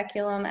eye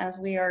speculum as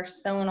we are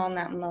sewing on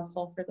that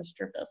muscle for the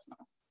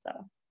strabismus.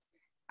 So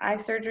eye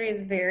surgery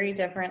is very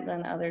different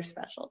than other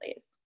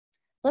specialties.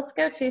 Let's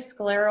go to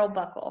scleral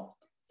buckle.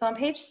 So on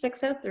page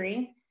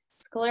 603,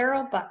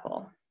 scleral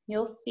buckle,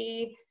 you'll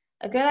see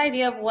a good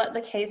idea of what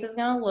the case is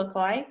going to look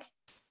like.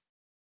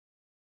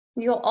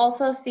 You'll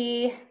also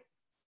see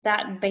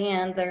that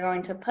band they're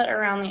going to put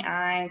around the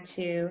eye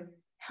to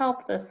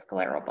help the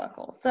scleral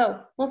buckle. So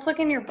let's look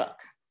in your book,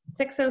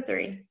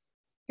 603.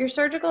 your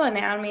surgical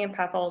anatomy and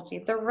pathology.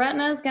 The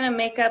retina is going to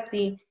make up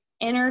the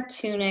inner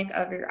tunic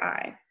of your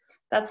eye.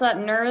 That's that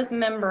nervous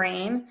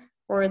membrane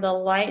where the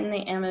light and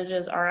the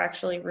images are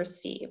actually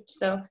received.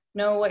 So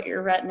know what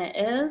your retina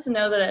is,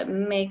 know that it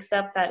makes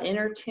up that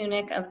inner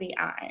tunic of the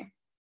eye.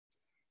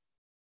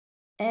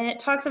 And it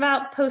talks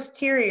about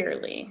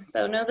posteriorly.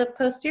 So know the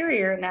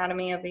posterior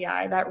anatomy of the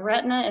eye. That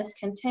retina is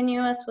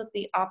continuous with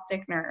the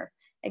optic nerve.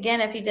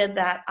 Again, if you did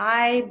that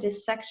eye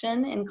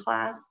dissection in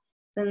class,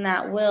 then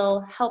that will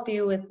help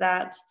you with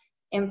that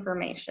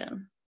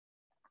information.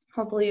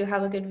 Hopefully you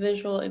have a good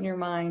visual in your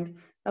mind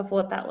of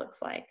what that looks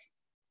like.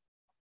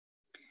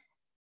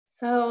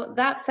 So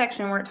that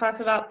section where it talks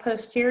about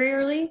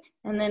posteriorly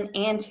and then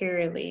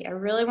anteriorly, I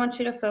really want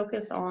you to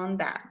focus on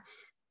that.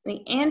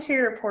 The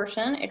anterior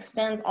portion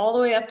extends all the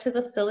way up to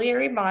the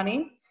ciliary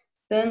body.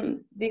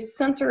 Then the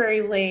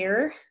sensory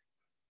layer,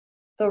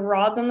 the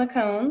rods and the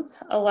cones,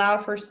 allow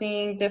for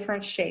seeing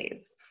different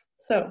shades.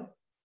 So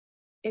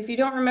if you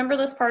don't remember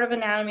this part of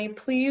anatomy,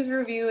 please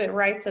review. It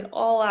writes it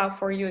all out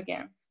for you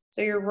again.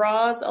 So your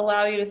rods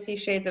allow you to see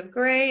shades of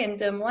gray and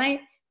dim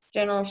light,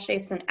 general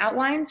shapes and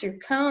outlines. Your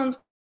cones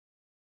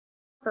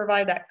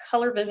provide that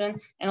color vision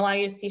and allow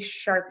you to see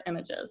sharp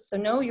images. So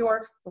know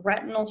your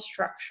retinal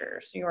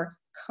structures, your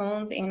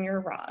cones and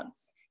your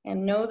rods,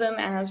 and know them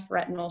as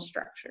retinal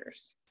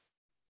structures.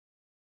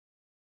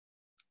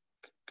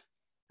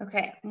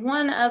 Okay,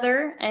 one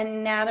other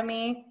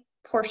anatomy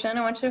portion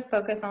I want you to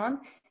focus on,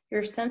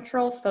 your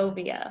central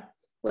fovea.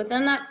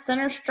 Within that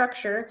center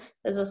structure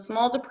is a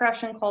small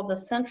depression called the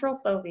central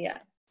fovea.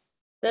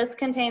 This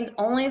contains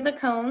only the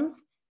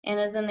cones and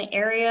is in the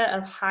area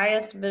of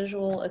highest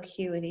visual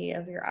acuity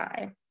of your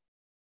eye.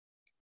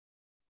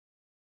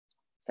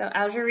 So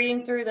as you're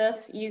reading through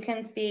this, you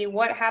can see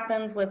what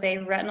happens with a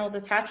retinal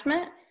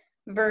detachment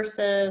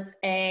versus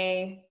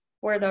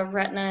where the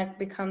retina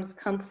becomes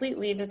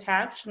completely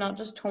detached, not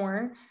just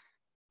torn.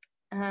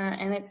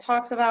 And it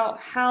talks about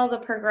how the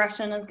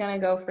progression is going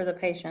to go for the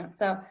patient.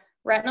 So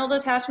retinal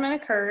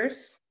detachment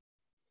occurs.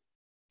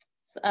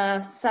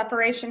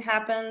 Separation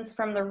happens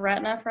from the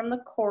retina from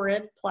the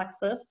choroid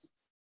plexus.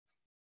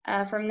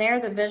 From there,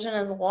 the vision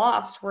is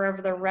lost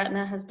wherever the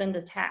retina has been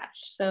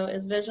detached. So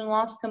is vision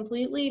lost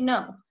completely?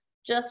 No,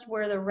 just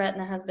where the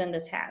retina has been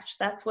detached.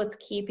 That's what's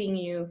keeping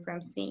you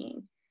from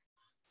seeing.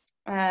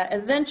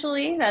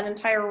 Eventually, that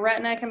entire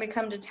retina can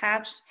become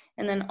detached,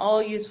 and then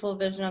all useful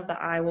vision of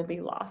the eye will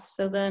be lost.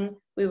 So then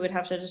we would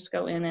have to just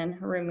go in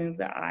and remove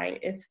the eye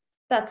if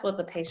that's what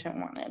the patient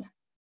wanted.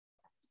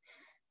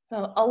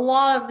 So a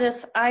lot of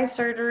this eye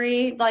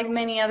surgery, like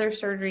many other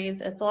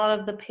surgeries, it's a lot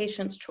of the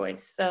patient's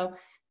choice. So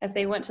if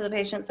they went to the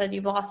patient and said,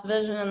 you've lost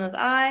vision in this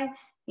eye,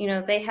 you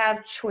know, they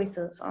have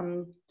choices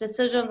on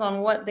decisions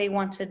on what they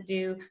want to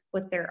do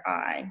with their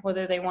eye,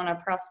 whether they want a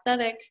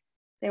prosthetic,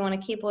 they want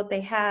to keep what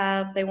they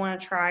have, they want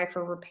to try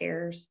for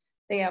repairs.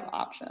 They have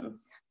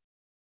options.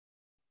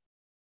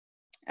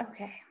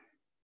 Okay.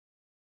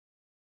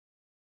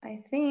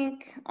 I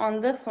think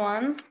on this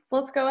one,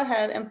 let's go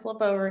ahead and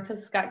flip over because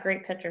it's got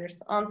great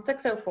pictures. On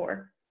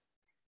 604.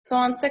 So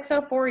on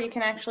 604, you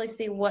can actually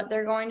see what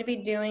they're going to be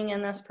doing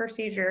in this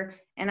procedure.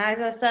 And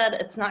as I said,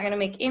 it's not going to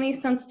make any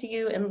sense to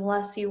you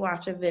unless you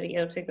watch a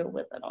video to go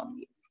with it on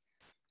these.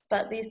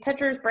 But these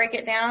pictures break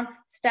it down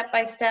step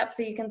by step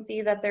so you can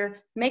see that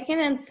they're making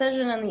an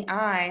incision in the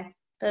eye,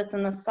 but it's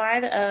in the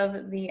side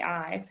of the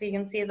eye. So you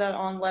can see that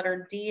on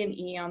letter D and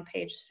E on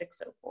page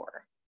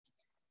 604.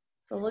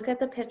 So look at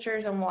the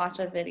pictures and watch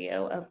a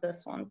video of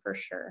this one for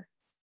sure.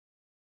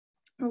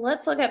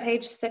 Let's look at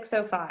page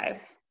 605.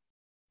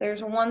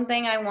 There's one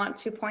thing I want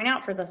to point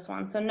out for this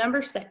one. So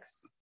number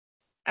 6,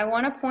 I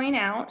want to point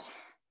out,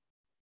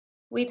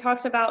 we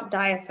talked about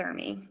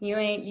diathermy,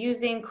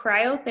 using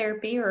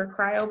cryotherapy or a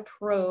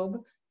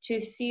cryoprobe to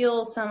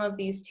seal some of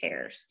these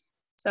tears.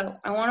 So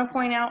I want to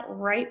point out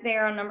right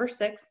there on number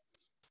 6,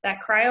 that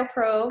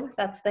cryoprobe,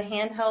 that's the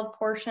handheld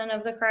portion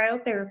of the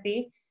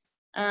cryotherapy,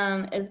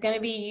 is going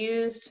to be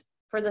used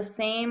for the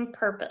same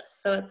purpose.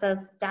 So it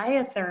says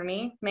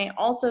diathermy may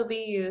also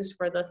be used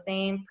for the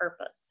same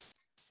purpose.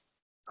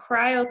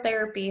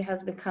 Cryotherapy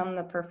has become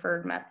the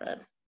preferred method.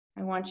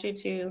 I want you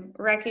to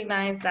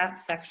recognize that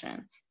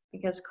section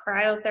because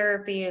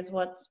cryotherapy is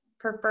what's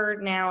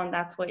preferred now and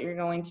that's what you're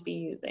going to be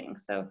using.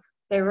 So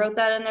they wrote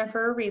that in there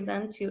for a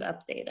reason to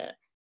update it.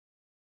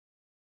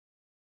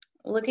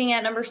 Looking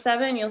at number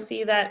 7, you'll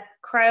see that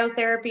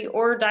cryotherapy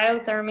or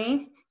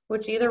diathermy,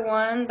 which either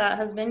one that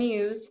has been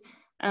used,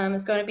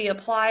 is going to be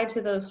applied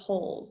to those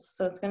holes.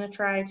 So it's going to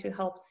try to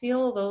help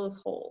seal those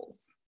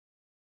holes.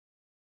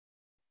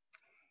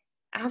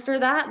 After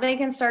that, they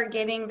can start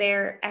getting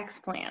their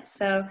explant.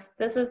 So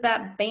this is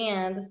that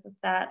band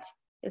that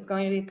is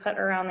going to be put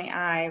around the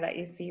eye that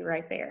you see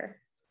right there.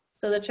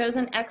 So the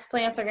chosen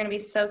explants are going to be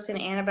soaked in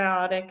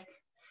antibiotic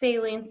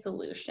saline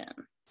solution.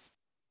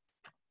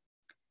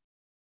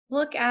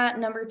 Look at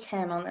number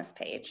 10 on this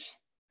page.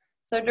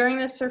 So during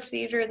this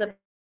procedure, the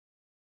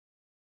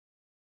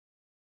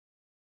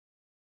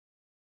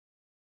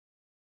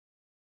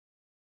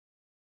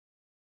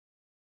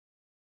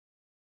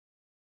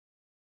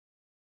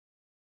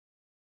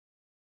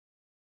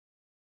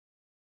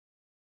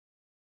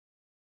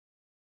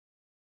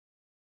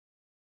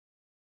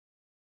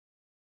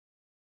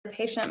the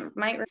patient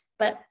might,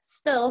 but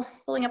still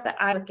filling up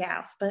the eye with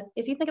gas. But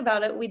if you think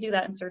about it, we do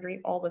that in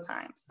surgery all the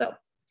time. So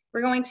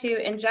we're going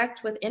to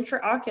inject with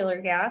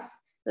intraocular gas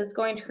that's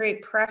going to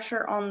create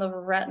pressure on the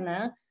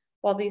retina,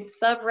 while the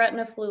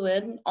subretina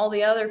fluid, all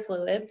the other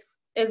fluid,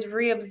 is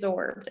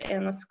reabsorbed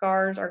and the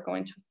scars are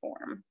going to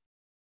form.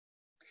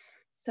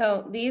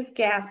 So these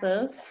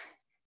gases,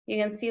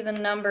 you can see the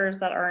numbers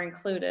that are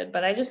included,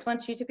 but I just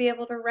want you to be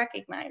able to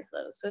recognize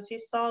those. So if you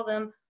saw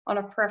them on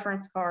a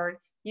preference card,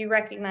 you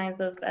recognize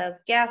those as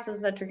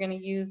gases that you're going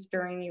to use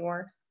during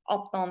your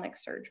ophthalmic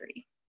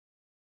surgery.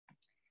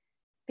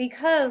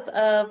 Because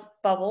of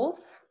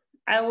bubbles,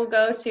 I will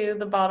go to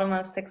the bottom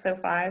of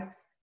 605.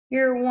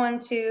 Your 1,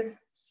 2,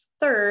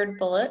 3rd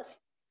bullet.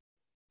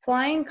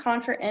 Flying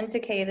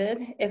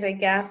contraindicated if a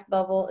gas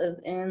bubble is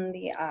in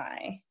the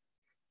eye.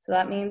 So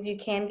that means you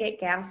can get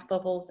gas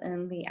bubbles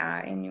in the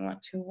eye and you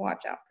want to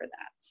watch out for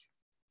that.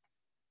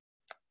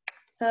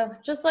 So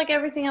just like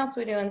everything else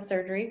we do in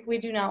surgery, we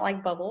do not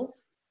like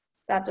bubbles.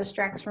 That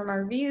distracts from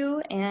our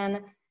view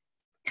and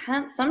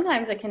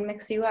sometimes it can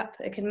mix you up.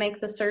 It can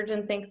make the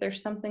surgeon think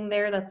there's something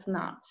there that's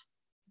not.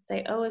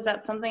 Say, oh, is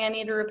that something I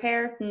need to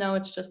repair? No,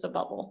 it's just a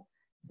bubble.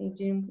 So you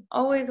do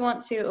always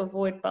want to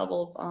avoid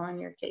bubbles on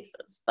your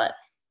cases. But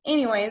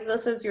anyways,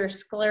 this is your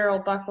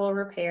scleral buckle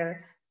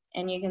repair.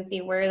 And you can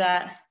see where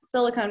that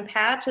silicone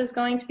patch is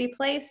going to be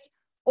placed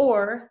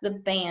or the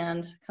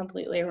band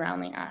completely around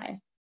the eye.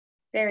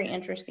 Very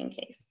interesting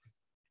case.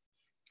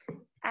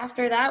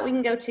 After that, we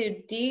can go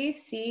to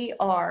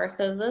DCR.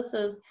 So this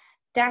is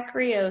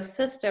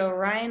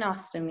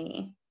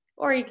dacryocysto-rhinostomy,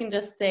 or you can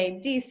just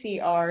say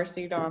DCR so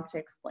you don't have to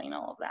explain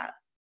all of that.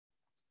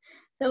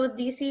 So with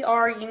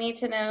DCR, you need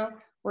to know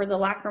where the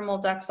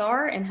lacrimal ducts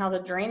are and how the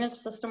drainage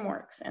system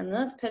works. And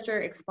this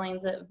picture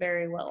explains it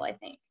very well, I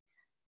think.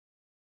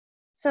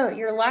 So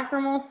your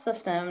lacrimal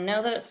system,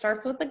 know that it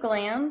starts with the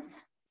glands,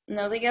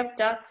 know that you have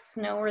ducts,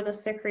 know where the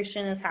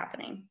secretion is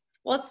happening.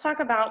 Let's talk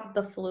about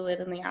the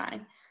fluid in the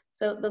eye.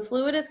 So the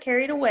fluid is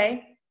carried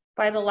away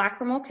by the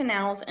lacrimal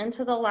canals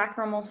into the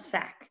lacrimal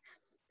sac.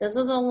 This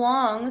is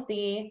along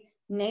the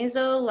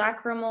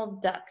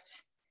nasolacrimal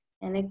duct,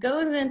 and it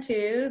goes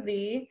into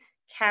the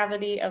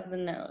cavity of the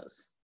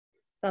nose.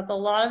 So that's a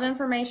lot of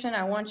information.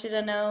 I want you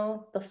to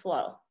know the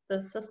flow,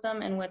 the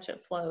system in which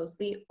it flows,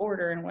 the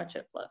order in which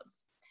it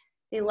flows.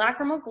 The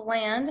lacrimal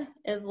gland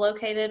is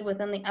located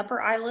within the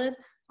upper eyelid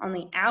on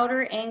the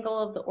outer angle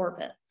of the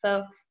orbit.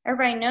 So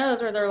everybody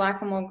knows where their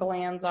lacrimal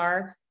glands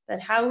are, but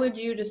how would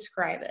you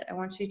describe it? I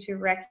want you to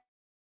recognize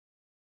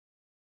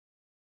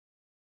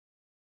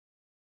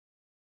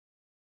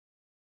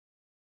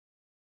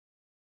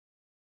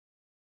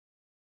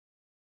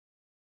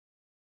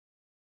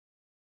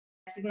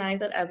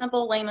it as a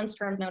simple layman's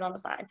terms note on the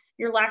side.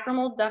 Your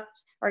lacrimal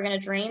ducts are going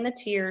to drain the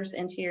tears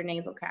into your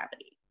nasal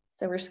cavity.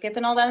 So we're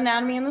skipping all that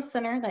anatomy in the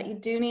center that you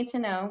do need to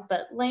know,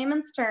 but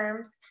layman's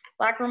terms,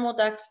 lacrimal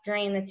ducts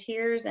drain the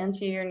tears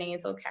into your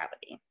nasal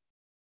cavity.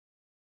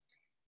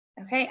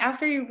 Okay,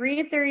 after you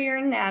read through your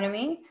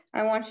anatomy,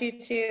 I want you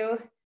to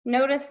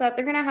notice that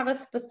they're going to have a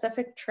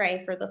specific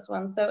tray for this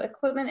one. So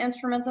equipment,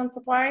 instruments, and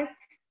supplies,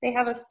 they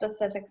have a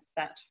specific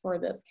set for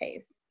this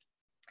case.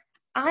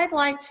 I'd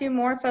like to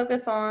more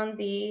focus on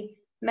the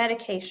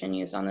medication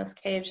used on this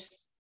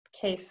case.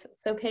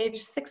 So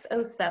page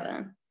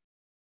 607.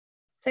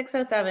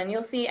 607,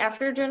 you'll see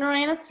after general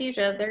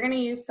anesthesia, they're going to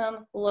use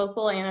some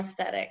local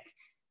anesthetic.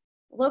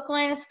 Local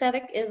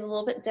anesthetic is a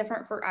little bit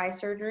different for eye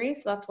surgery,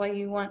 so that's why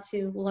you want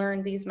to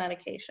learn these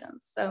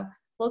medications. So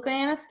local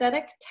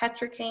anesthetic,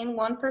 tetracaine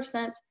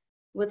 1%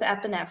 with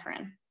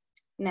epinephrine.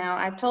 Now,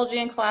 I've told you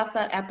in class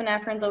that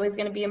epinephrine is always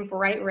going to be in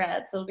bright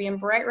red, so it'll be in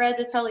bright red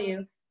to tell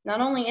you not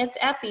only it's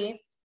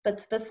epi, but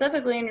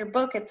specifically in your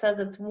book it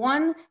says it's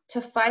 1 to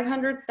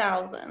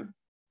 500,000.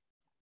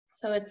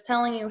 So it's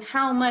telling you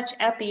how much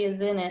epi is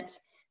in it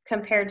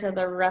compared to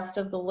the rest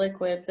of the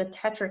liquid, the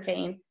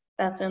tetracaine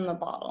that's in the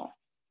bottle.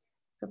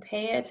 So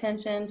pay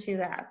attention to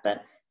that.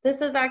 But this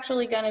is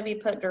actually going to be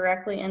put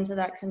directly into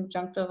that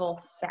conjunctival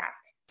sac.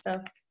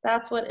 So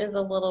that's what is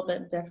a little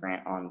bit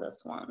different on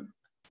this one.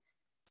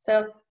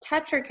 So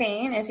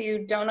tetracaine, if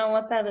you don't know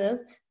what that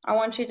is, I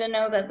want you to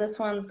know that this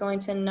one's going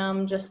to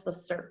numb just the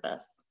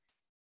surface.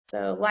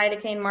 So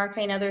lidocaine,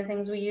 marcaine, other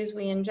things we use,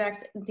 we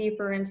inject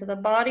deeper into the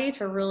body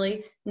to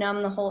really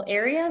numb the whole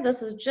area.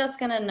 This is just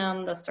going to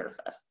numb the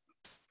surface.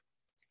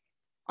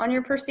 On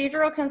your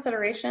procedural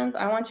considerations,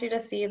 I want you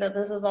to see that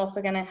this is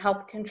also going to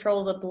help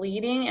control the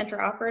bleeding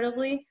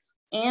intraoperatively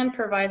and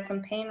provide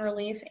some pain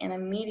relief and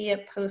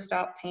immediate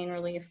post-op pain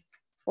relief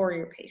for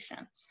your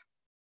patient.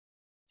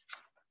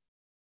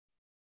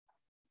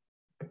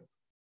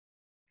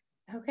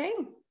 Okay.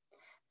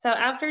 So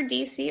after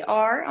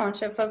DCR, I want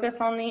you to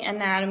focus on the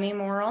anatomy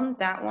more on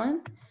that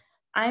one.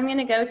 I'm going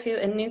to go to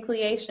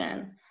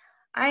enucleation.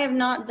 I have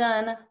not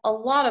done a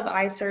lot of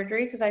eye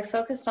surgery because I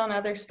focused on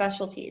other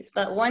specialties,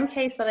 but one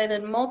case that I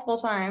did multiple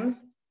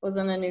times was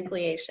an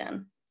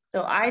enucleation.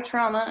 So eye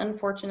trauma,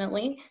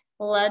 unfortunately,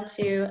 led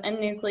to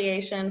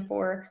enucleation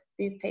for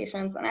these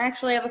patients. And I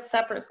actually have a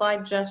separate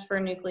slide just for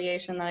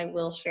enucleation that I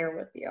will share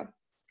with you.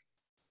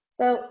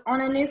 So on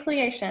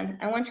enucleation,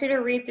 I want you to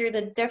read through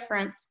the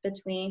difference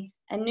between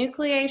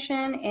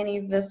enucleation and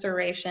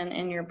evisceration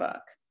in your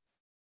book.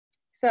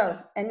 So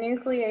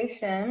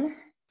enucleation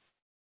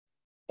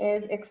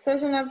is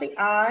excision of the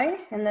eye,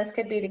 and this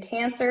could be to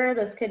cancer,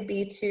 this could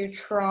be to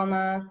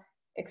trauma,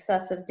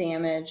 excessive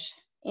damage,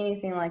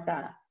 anything like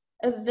that.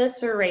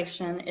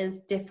 Evisceration is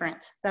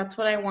different. That's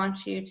what I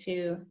want you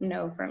to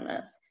know from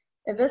this.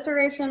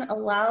 Evisceration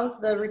allows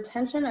the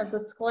retention of the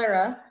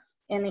sclera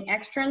and the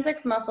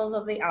extrinsic muscles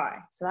of the eye.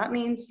 So that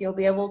means you'll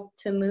be able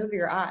to move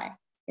your eye.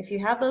 If you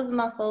have those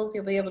muscles,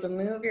 you'll be able to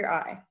move your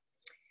eye.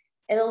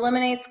 It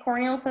eliminates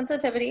corneal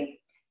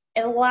sensitivity.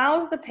 It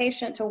allows the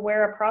patient to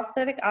wear a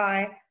prosthetic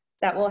eye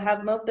that will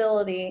have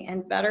mobility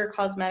and better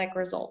cosmetic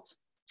result.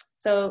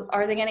 So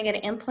are they going to get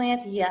an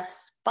implant?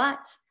 Yes,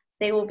 but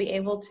they will be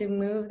able to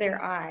move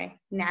their eye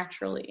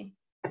naturally.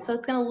 So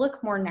it's going to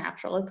look more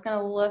natural. It's going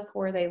to look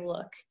where they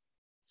look.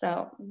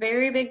 So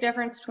very big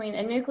difference between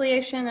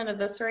enucleation and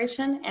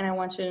evisceration, and I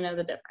want you to know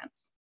the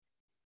difference.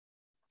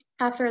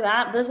 After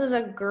that, this is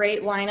a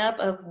great lineup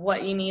of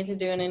what you need to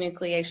do in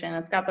enucleation.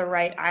 It's got the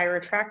right eye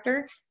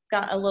retractor,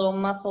 got a little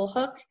muscle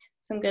hook,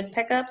 some good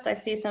pickups. I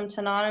see some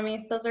tenotomy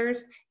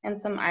scissors and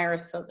some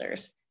iris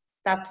scissors.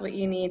 That's what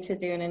you need to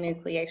do in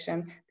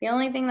enucleation. The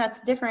only thing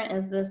that's different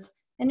is this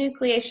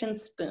enucleation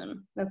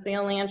spoon. That's the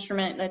only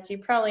instrument that you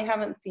probably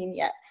haven't seen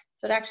yet.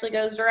 So it actually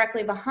goes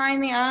directly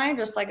behind the eye,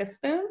 just like a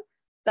spoon.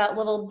 That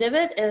little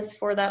divot is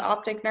for that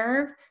optic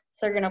nerve.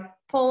 So they're gonna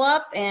pull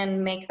up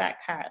and make that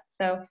cut.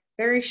 So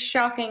very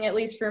shocking, at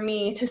least for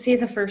me, to see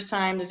the first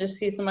time, to just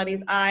see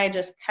somebody's eye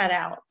just cut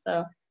out.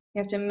 So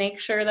you have to make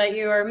sure that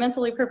you are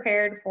mentally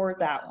prepared for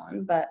that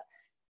one. But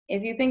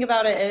if you think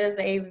about it, it is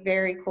a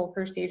very cool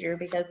procedure,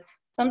 because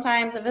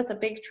sometimes if it's a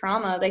big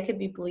trauma, they could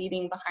be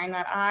bleeding behind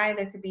that eye.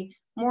 There could be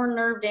more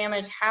nerve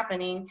damage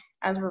happening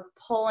as we're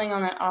pulling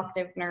on that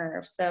optic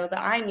nerve. So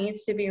the eye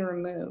needs to be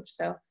removed.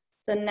 So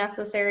it's a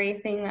necessary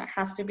thing that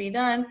has to be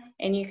done,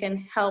 and you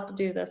can help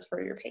do this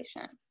for your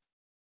patient.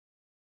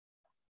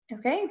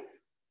 Okay,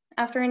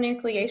 after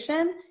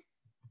enucleation,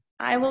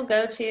 I will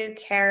go to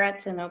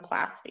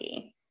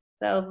keratinoplasty.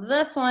 So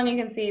this one, you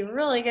can see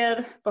really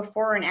good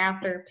before and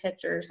after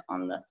pictures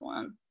on this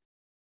one.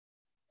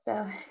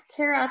 So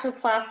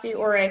keratoplasty,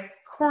 or a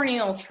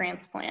corneal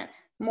transplant,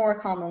 more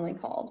commonly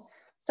called.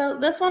 So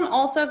this one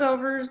also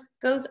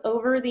goes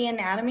over the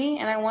anatomy,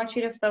 and I want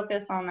you to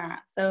focus on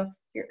that. So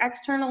your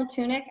external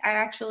tunic, I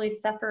actually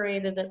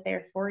separated it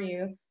there for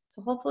you.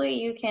 So hopefully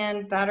you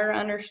can better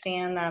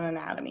understand that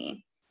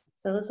anatomy.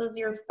 So this is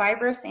your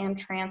fibrous and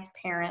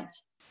transparent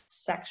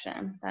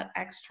section, that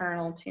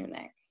external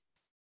tunic.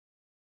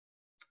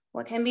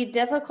 What can be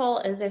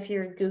difficult is if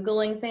you're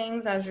Googling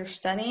things as you're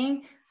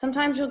studying,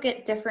 sometimes you'll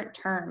get different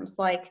terms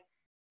like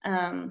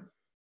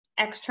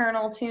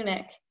external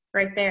tunic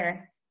right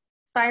there,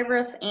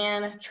 fibrous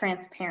and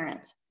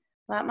transparent.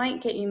 That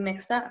might get you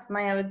mixed up,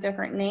 might have a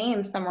different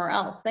name somewhere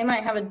else. They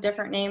might have a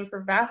different name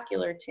for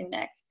vascular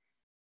tunic.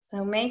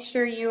 So make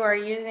sure you are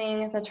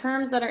using the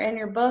terms that are in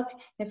your book.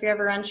 If you're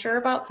ever unsure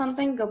about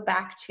something, go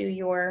back to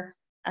your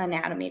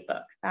anatomy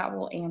book. That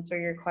will answer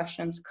your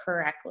questions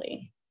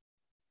correctly.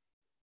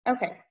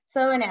 Okay,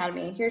 so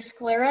anatomy, your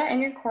sclera and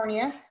your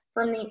cornea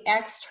from the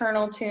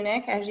external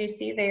tunic, as you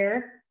see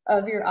there,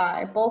 of your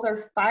eye. Both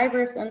are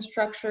fibrous in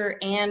structure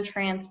and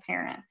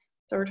transparent.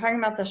 So we're talking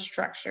about the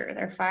structure.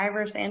 They're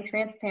fibrous and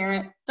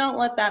transparent. Don't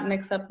let that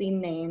mix up the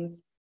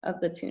names of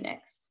the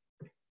tunics.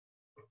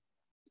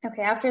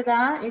 Okay, after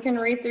that, you can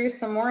read through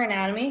some more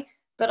anatomy,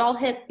 but I'll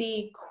hit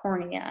the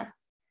cornea.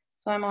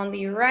 So I'm on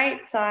the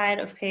right side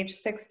of page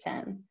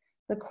 610.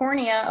 The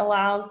cornea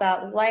allows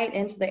that light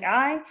into the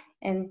eye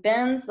and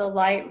bends the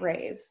light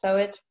rays. So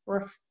it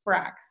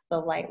refracts the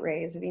light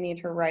rays, if you need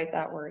to write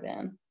that word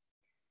in.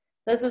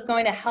 This is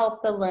going to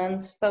help the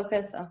lens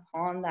focus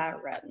upon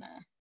that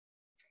retina.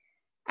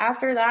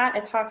 After that,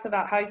 it talks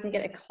about how you can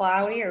get a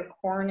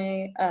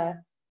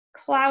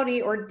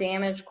cloudy or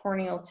damaged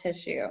corneal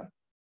tissue.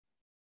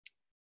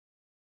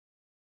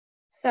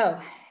 So,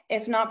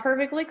 if not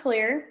perfectly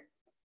clear,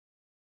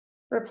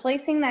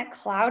 replacing that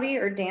cloudy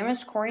or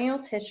damaged corneal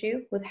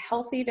tissue with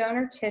healthy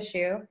donor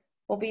tissue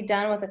will be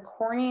done with a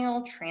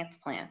corneal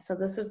transplant. So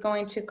this is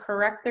going to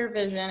correct their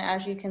vision,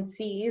 as you can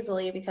see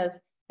easily, because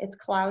it's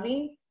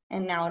cloudy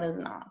and now it is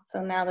not.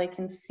 So now they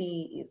can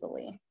see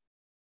easily.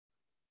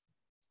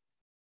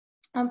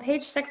 On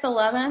page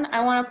 611,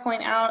 I want to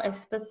point out a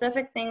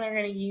specific thing they're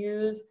going to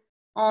use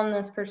on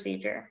this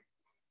procedure.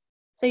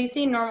 So you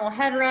see normal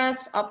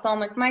headrest,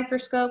 ophthalmic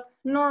microscope,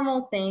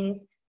 normal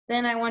things.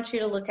 Then I want you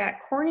to look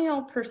at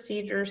corneal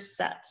procedure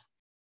set.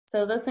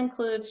 So this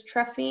includes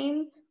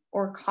trephine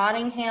or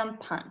Cottingham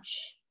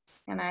punch,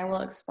 and I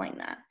will explain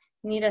that.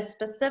 You need a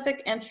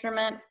specific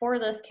instrument for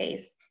this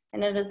case,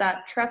 and it is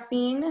that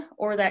trephine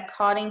or that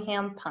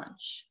Cottingham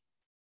punch.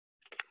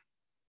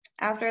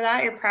 After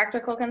that, your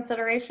practical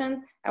considerations,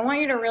 I want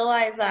you to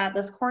realize that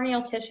this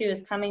corneal tissue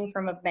is coming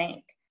from a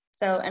bank.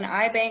 So an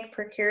eye bank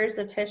procures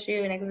the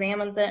tissue and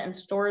examines it and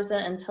stores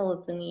it until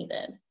it's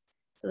needed.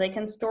 So they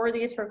can store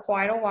these for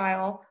quite a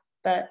while,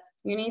 but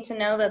you need to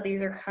know that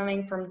these are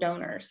coming from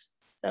donors.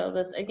 So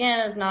this, again,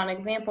 is not an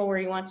example where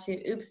you want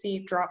to,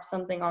 oopsie, drop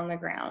something on the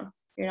ground.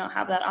 You don't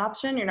have that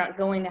option. You're not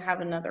going to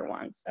have another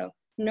one. So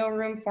no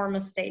room for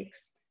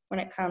mistakes when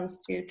it comes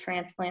to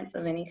transplants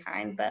of any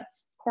kind, but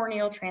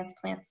corneal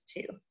transplants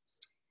too.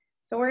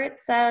 So where it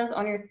says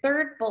on your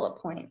third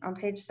bullet point on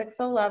page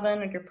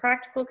 611 of your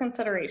practical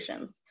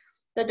considerations,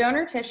 the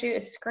donor tissue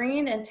is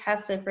screened and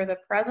tested for the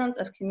presence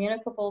of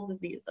communicable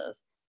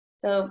diseases.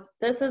 So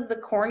this is the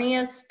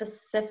cornea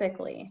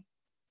specifically,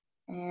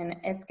 and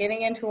it's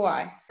getting into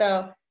why.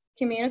 So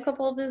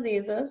communicable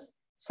diseases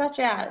such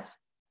as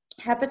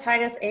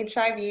hepatitis,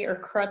 HIV,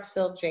 or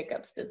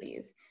Creutzfeldt-Jacobs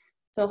disease.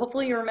 So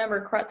hopefully you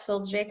remember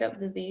Creutzfeldt-Jacobs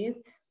disease.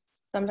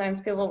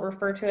 Sometimes people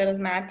refer to it as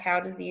mad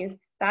cow disease.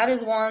 That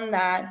is one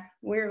that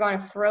we're going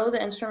to throw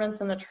the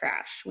instruments in the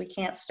trash. We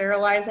can't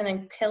sterilize it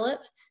and kill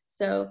it.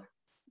 So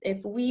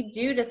if we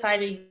do decide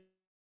to